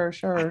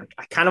 sure.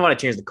 I kind of want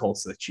to change the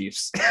Colts to the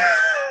Chiefs.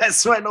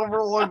 That's my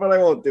number one, but I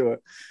won't do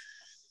it.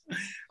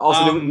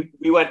 Also,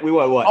 we went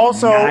what?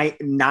 Also,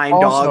 nine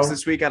dogs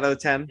this week out of the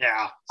 10.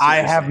 Yeah. I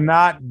have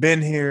not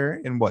been here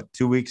in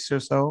 2 weeks or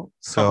so.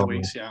 Couple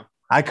weeks, yeah.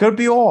 I could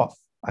be off.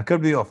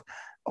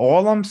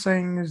 All I'm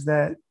saying is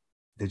that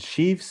the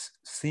Chiefs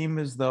seem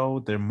as though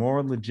they're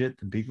more legit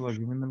than people are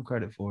giving them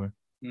credit for.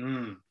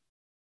 So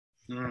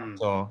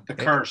the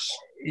curse.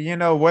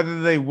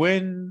 Whether they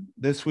win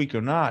this week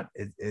or not,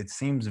 it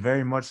seems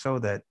very much so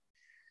that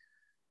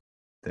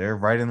they're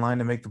right in line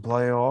to make the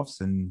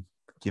playoffs and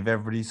give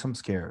everybody some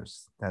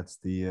scares. That's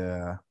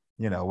the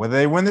whether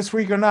they win this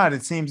week or not,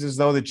 it seems as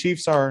though the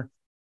Chiefs are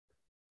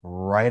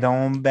right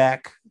on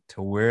back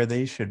to where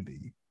they should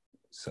be.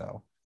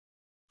 So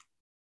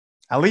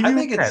I'll leave you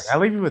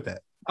with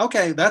that.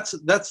 Okay, that's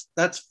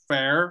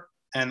fair,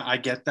 and I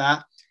get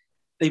that.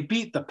 They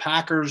beat the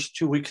Packers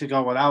 2 weeks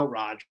ago without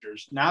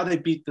Rodgers. Now they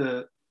beat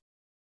the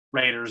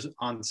Raiders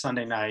on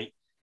Sunday night.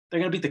 They're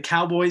gonna beat the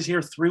Cowboys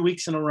here 3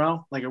 weeks in a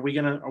row. Like, are we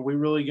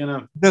really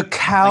gonna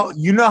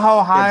you know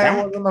how high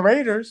I was on the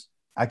Raiders?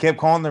 I kept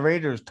calling the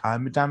Raiders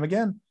time and time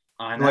again.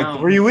 I know. Like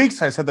 3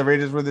 weeks, I said the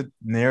Raiders were the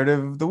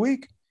narrative of the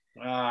week.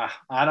 I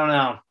don't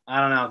know.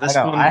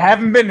 I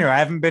haven't been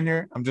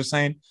here. I'm just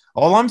saying.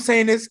 All I'm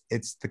saying is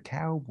it's the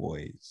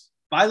Cowboys.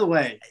 By the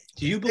way,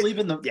 do you believe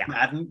in the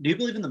Madden? Do you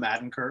believe in the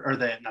Madden curse, or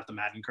not the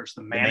Madden curse,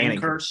 the Manning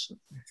curse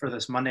for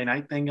this Monday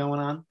night thing going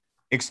on?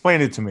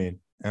 Explain it to me.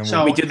 And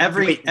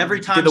every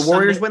time did the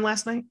Warriors win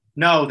last night?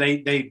 No, they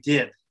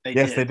did. They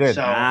did.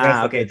 So,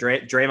 okay.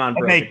 Draymond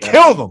broke they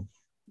killed them.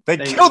 They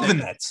killed the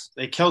Nets.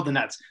 They killed the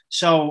Nets.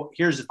 So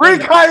here's the thing.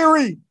 Free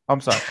Kyrie.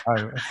 I'm sorry.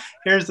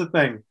 Here's the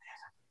thing.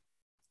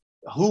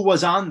 Who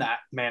was on that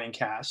Manning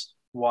cast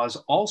was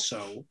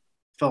also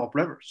Phillip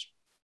Rivers.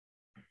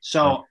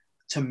 So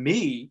to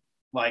me,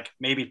 like,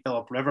 maybe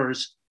Phillip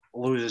Rivers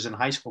loses in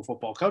high school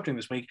football coaching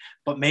this week,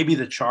 but maybe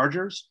the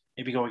Chargers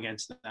maybe go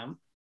against them.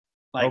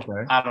 Like,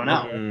 I don't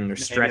know. We're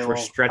stretching.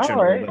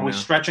 Right. Are we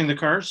stretching the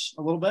curse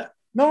a little bit?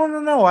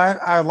 No.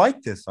 I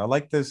like this. I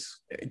like this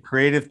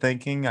creative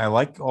thinking. I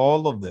like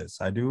all of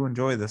this. I do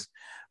enjoy this.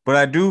 But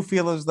I do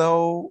feel as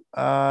though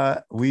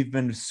we've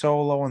been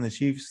so low on the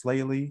Chiefs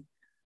lately,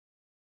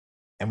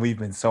 and we've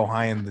been so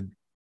high in the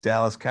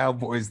Dallas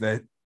Cowboys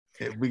that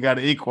we got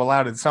to equal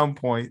out at some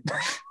point.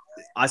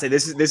 I say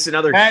this is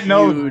another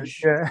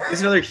huge. This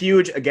is another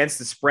huge against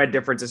the spread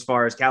difference as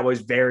far as Cowboys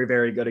very,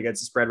 very good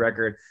against the spread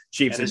record.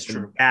 Chiefs has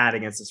been bad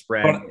against the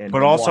spread.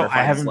 But also,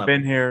 I haven't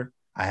been here.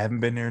 I haven't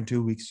been here in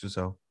 2 weeks or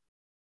so.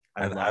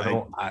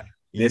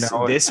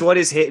 This one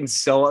is hitting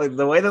so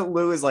the way that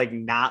Lou is like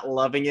not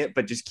loving it,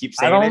 but just keeps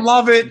saying I don't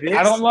love it.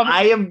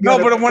 I am no,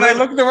 but when I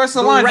look at the rest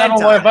of the lines, I don't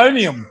love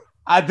any of them.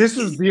 This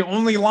is the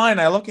only line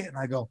I look at and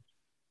I go,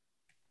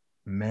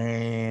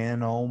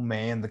 man, oh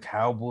man, the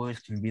Cowboys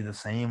can be the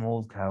same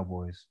old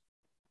Cowboys.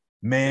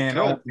 Man,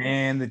 oh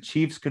man, the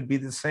Chiefs could be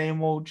the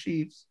same old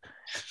Chiefs.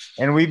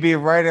 And we'd be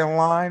right in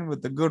line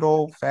with the good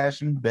old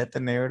fashioned bet the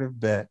narrative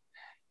bet.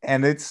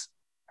 And it's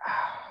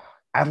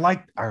I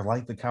like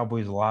the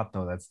Cowboys a lot,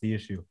 though. That's the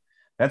issue.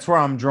 That's where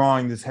I'm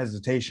drawing this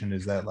hesitation,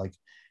 is that, like,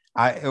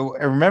 I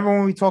remember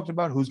when we talked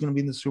about who's going to be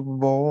in the Super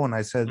Bowl, and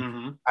I said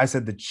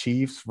the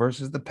Chiefs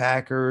versus the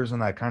Packers,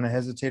 and I kind of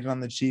hesitated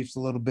on the Chiefs a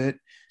little bit,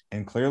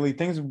 and clearly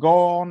things have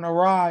gone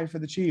awry for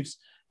the Chiefs.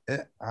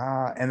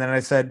 And then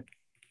I said,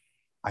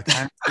 I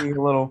kind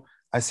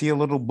of see a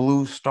little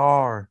blue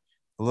star,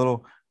 a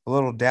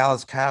little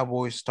Dallas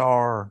Cowboys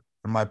star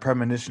in my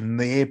premonition,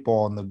 the 8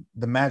 ball and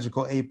the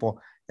magical 8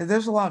 ball.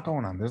 There's a lot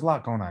going on. There's a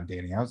lot going on,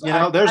 Danny. There's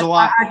a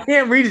lot. I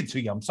can't read it to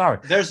you. I'm sorry.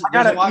 There's a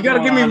lot. You got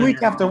to give me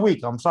week after mind.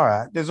 week. I'm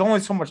sorry. There's only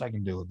so much I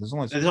can do. There's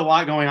a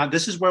lot going on.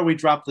 This is where we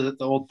drop the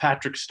old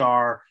Patrick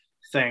Star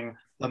thing.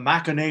 The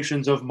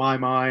machinations of my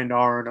mind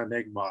are an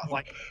enigma.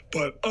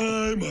 But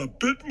I'm a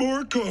bit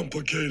more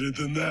complicated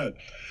than that.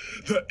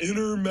 The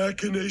inner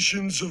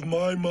machinations of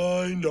my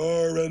mind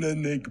are an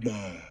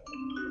enigma.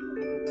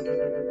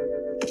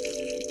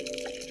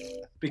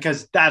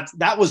 Because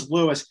that was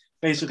Lewis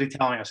basically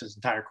telling us his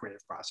entire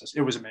creative process.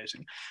 It was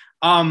amazing.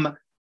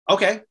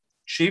 Okay,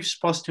 Chiefs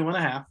plus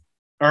 2.5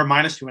 or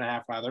minus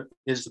 2.5 rather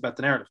is the bet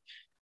the narrative.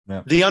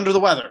 Yeah. The under the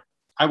weather,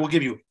 I will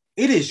give you.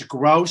 It is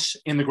gross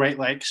in the Great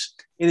Lakes.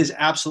 It is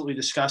absolutely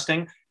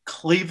disgusting.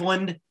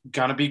 Cleveland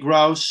gonna be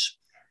gross.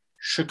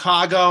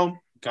 Chicago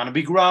gonna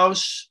be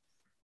gross.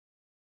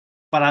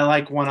 But I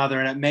like one other,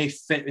 and it may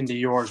fit into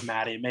yours,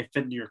 Maddie. It may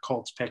fit into your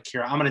Colts pick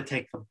here. I'm going to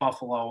take the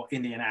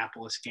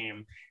Buffalo-Indianapolis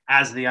game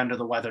as the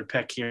under-the-weather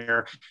pick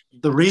here.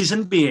 The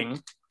reason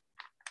being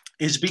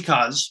is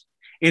because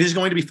it is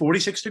going to be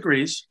 46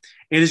 degrees.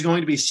 It is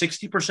going to be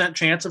 60%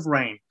 chance of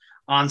rain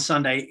on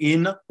Sunday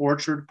in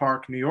Orchard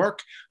Park, New York.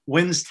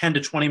 Winds 10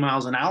 to 20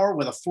 miles an hour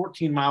with a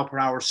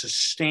 14-mile-per-hour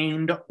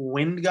sustained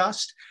wind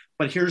gust.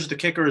 But here's the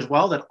kicker as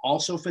well that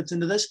also fits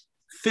into this.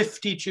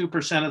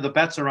 52% of the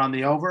bets are on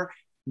the over.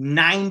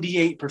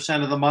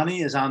 98% of the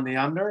money is on the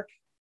under,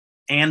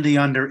 and the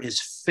under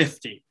is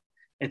 50.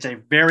 It's a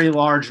very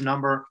large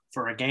number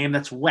for a game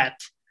that's wet.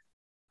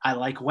 I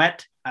like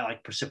wet. I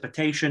like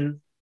precipitation.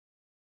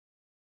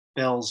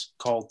 Bills,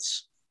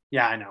 Colts.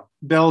 Yeah, I know.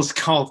 Bills,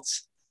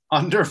 Colts,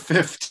 under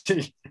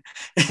 50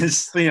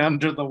 is the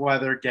under the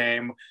weather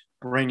game.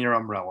 Bring your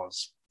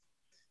umbrellas.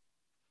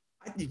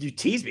 You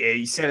teased me.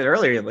 You said it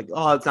earlier. Like,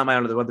 oh, it's not my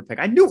under the weather pick.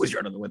 I knew it was your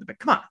under the weather pick.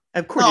 Come on.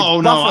 Of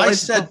course.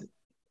 No.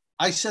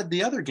 I said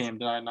the other game,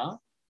 did I not?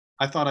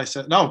 I thought I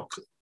said no.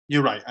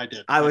 You're right. I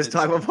did. I was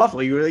talking about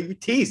Buffalo. You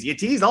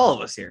teased all of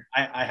us here.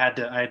 I had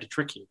to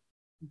trick you.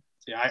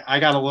 Yeah,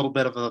 I got a little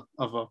bit of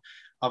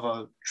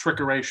a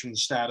trickeration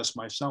status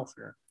myself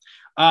here.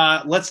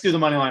 Let's do the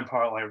money line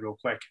parlay real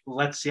quick.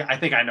 Let's see. I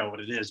think I know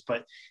what it is,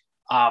 but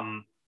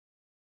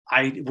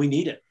we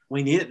need it.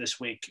 We need it this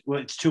week. Well,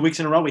 it's 2 weeks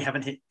in a row. We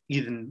haven't hit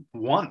even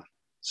one,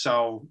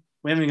 so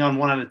we haven't even gone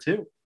 1 out of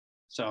 2.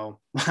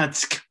 So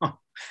let's go.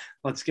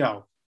 Let's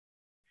go.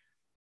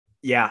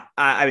 Yeah,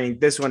 I mean,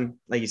 this one,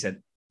 like you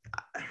said,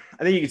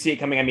 I think you can see it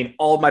coming. I mean,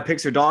 all of my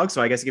picks are dogs,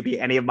 so I guess it could be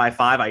any of my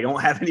 5. I don't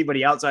have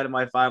anybody outside of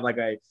my 5 like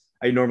I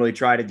normally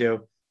try to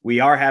do. We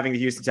are having the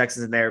Houston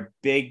Texans in there.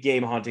 Big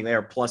game hunting. They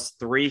are plus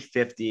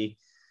 350,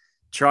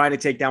 trying to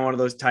take down one of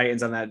those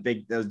Titans on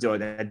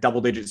that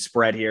double-digit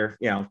spread here.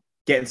 You know,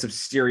 getting some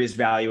serious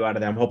value out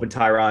of them. Hoping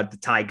Tyrod, the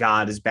Ty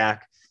God, is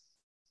back.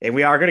 And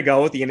we are going to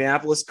go with the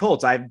Indianapolis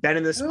Colts. I've been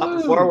in this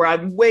spot before where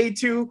I'm way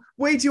too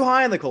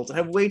high on the Colts. I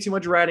have way too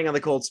much riding on the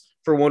Colts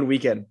for one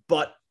weekend.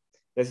 But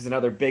this is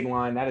another big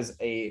line. That is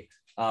a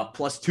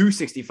plus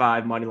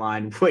 265 money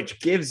line,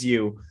 which gives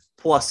you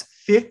plus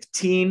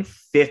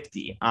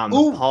 1550 on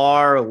the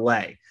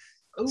parlay.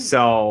 Ooh.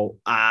 So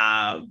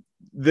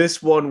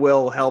this one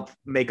will help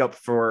make up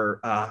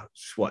for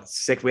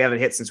 6 we haven't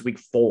hit since week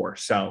 4.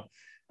 So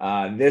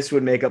this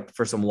would make up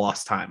for some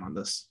lost time on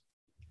this.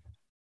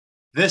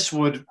 This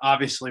would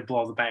obviously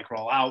blow the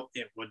bankroll out.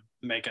 It would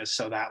make us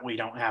so that we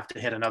don't have to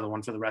hit another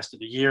one for the rest of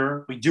the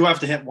year. We do have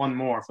to hit one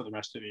more for the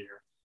rest of the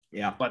year.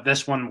 Yeah. But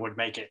this one would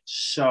make it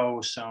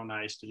so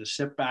nice to just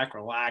sit back,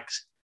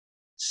 relax,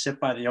 sit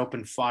by the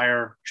open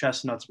fire,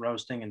 chestnuts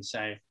roasting, and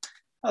say,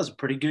 that was a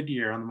pretty good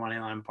year on the money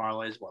line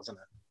parlays, wasn't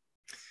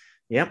it?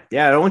 Yep.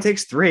 Yeah. It only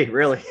takes 3,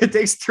 really. It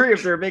takes 3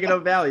 if they're big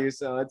enough value.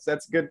 So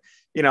that's good.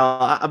 You know,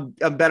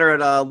 I'm better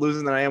at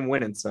losing than I am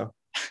winning. So.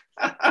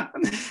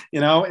 You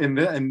know,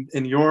 in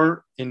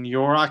your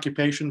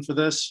occupation for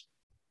this,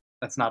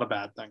 that's not a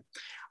bad thing.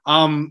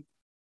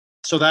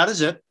 So that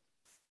is it.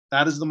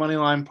 That is the money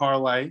line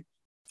parlay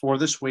for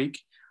this week.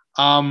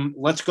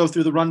 Let's go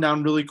through the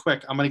rundown really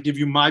quick. I'm going to give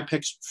you my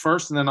picks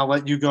first, and then I'll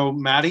let you go,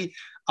 Maddie.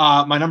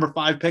 My number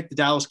 5 pick, the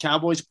Dallas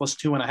Cowboys plus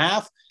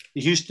 2.5. The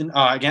Houston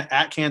again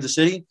at Kansas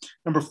City.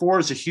 Number 4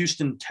 is the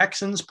Houston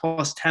Texans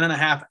plus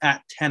 10.5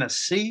 at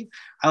Tennessee.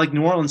 I like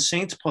New Orleans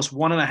Saints plus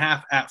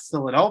 1.5 at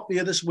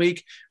Philadelphia this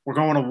week. We're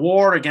going to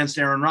war against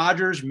Aaron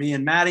Rodgers. Me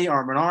and Maddie,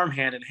 arm in arm,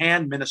 hand in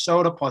hand.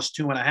 Minnesota plus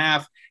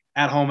 2.5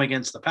 at home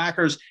against the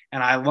Packers.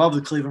 And I love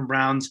the Cleveland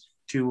Browns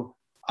to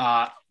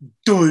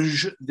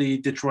douche the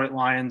Detroit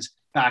Lions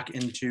back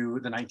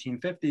into the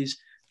 1950s.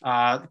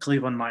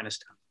 Cleveland minus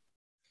 10.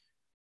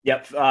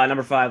 Yep.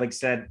 Number 5, like I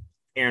said,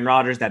 Aaron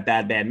Rodgers, that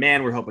bad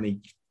man. We're hoping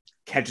he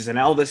catches an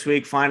L this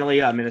week.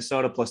 Finally,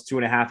 Minnesota plus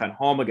 2.5 at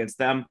home against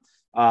them.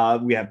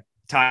 We have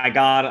Ty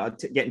God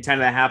getting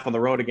 10.5 on the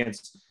road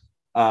against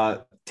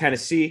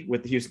Tennessee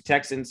with the Houston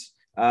Texans.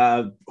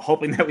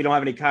 Hoping that we don't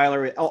have any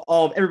Kyler.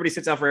 Everybody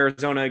sits out for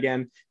Arizona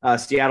again.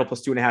 Seattle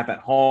plus 2.5 at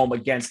home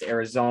against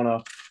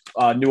Arizona.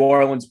 New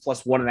Orleans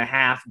plus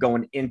 1.5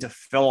 going into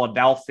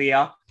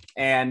Philadelphia,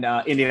 and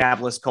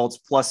Indianapolis Colts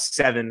plus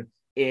 7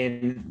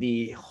 in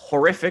the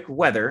horrific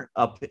weather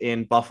up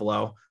in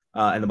Buffalo,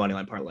 and the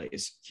moneyline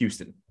parlays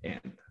Houston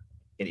and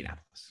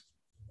Indianapolis.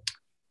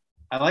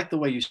 I like the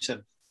way you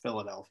said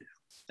Philadelphia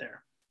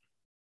there.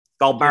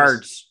 Go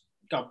Birds.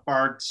 Go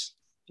Birds.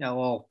 Yeah, a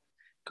little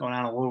going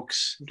on to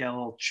Luke's, get a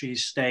little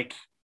cheesesteak,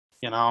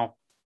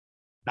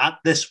 Not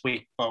this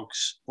week,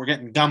 folks. We're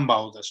getting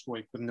gumbo this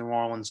week with New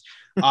Orleans.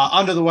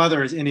 Under the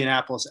weather is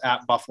Indianapolis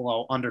at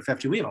Buffalo, under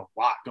 50. We have a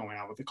lot going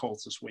on with the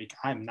Colts this week.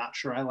 I'm not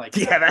sure I like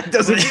that. Yeah, that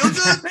doesn't feel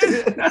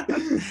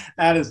good.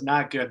 That is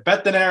not good.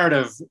 Bet the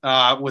narrative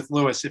with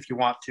Lewis if you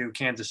want to.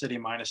 Kansas City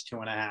minus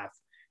 2.5.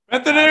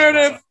 Bet the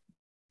narrative.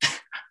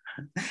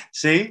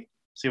 See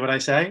what I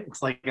say?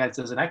 It's like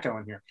there's an echo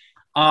in here.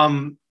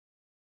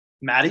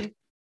 Maddie,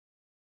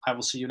 I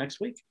will see you next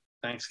week.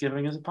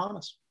 Thanksgiving is upon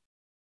us.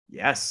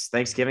 Yes,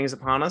 Thanksgiving is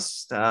upon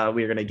us. We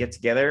are going to get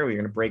together. We're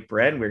going to break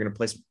bread. We're going to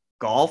play some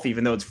golf,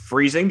 even though it's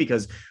freezing,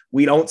 because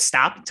we don't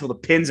stop until the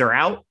pins are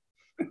out.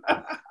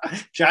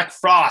 Jack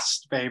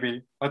Frost,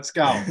 baby. Let's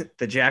go.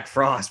 The Jack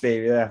Frost,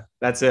 baby. Yeah,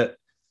 that's it.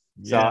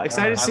 So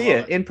excited to see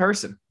you in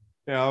person.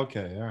 Yeah,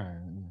 okay. All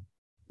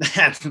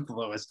right.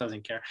 Lewis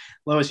doesn't care.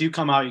 Lewis, you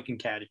come out, you can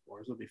caddy for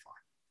us. It'll be fine.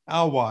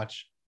 I'll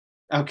watch.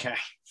 Okay,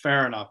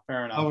 fair enough.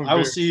 I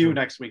will see you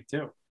next week,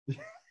 too.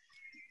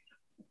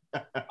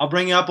 I'll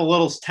bring you up a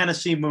little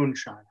Tennessee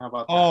moonshine. How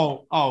about that?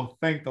 Oh,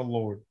 thank the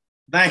Lord.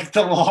 Thank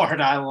the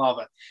Lord. I love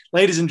it.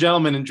 Ladies and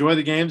gentlemen, enjoy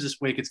the games this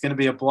week. It's going to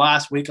be a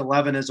blast. Week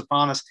 11 is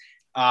upon us.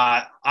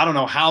 I don't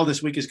know how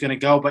this week is going to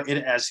go, but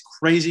as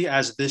crazy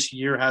as this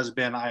year has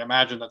been, I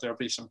imagine that there'll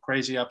be some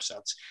crazy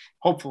upsets.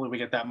 Hopefully we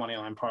get that money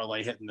line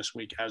parlay hitting this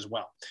week as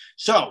well.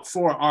 So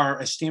for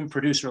our esteemed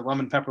producer,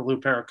 Lemon Pepper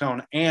Lou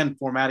Perricone, and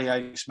for Matty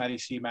Ice, Matty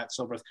C, Matt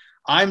Silberth,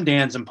 I'm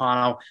Dan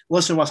Zampano.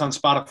 Listen to us on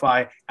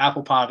Spotify,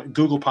 Apple Pod,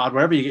 Google Pod,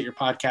 wherever you get your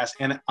podcast,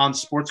 and on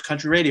Sports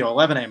Country Radio,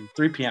 11 a.m.,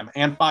 3 p.m.,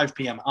 and 5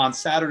 p.m. on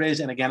Saturdays,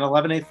 and again,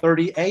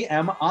 11:30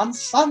 a.m. on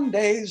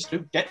Sundays to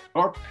get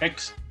your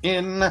picks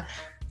in.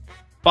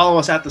 Follow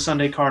us at The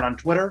Sunday Card on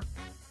Twitter.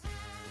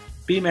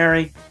 Be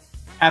merry.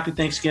 Happy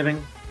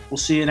Thanksgiving. We'll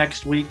see you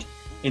next week.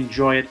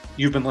 Enjoy it.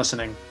 You've been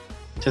listening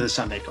to The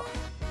Sunday Card.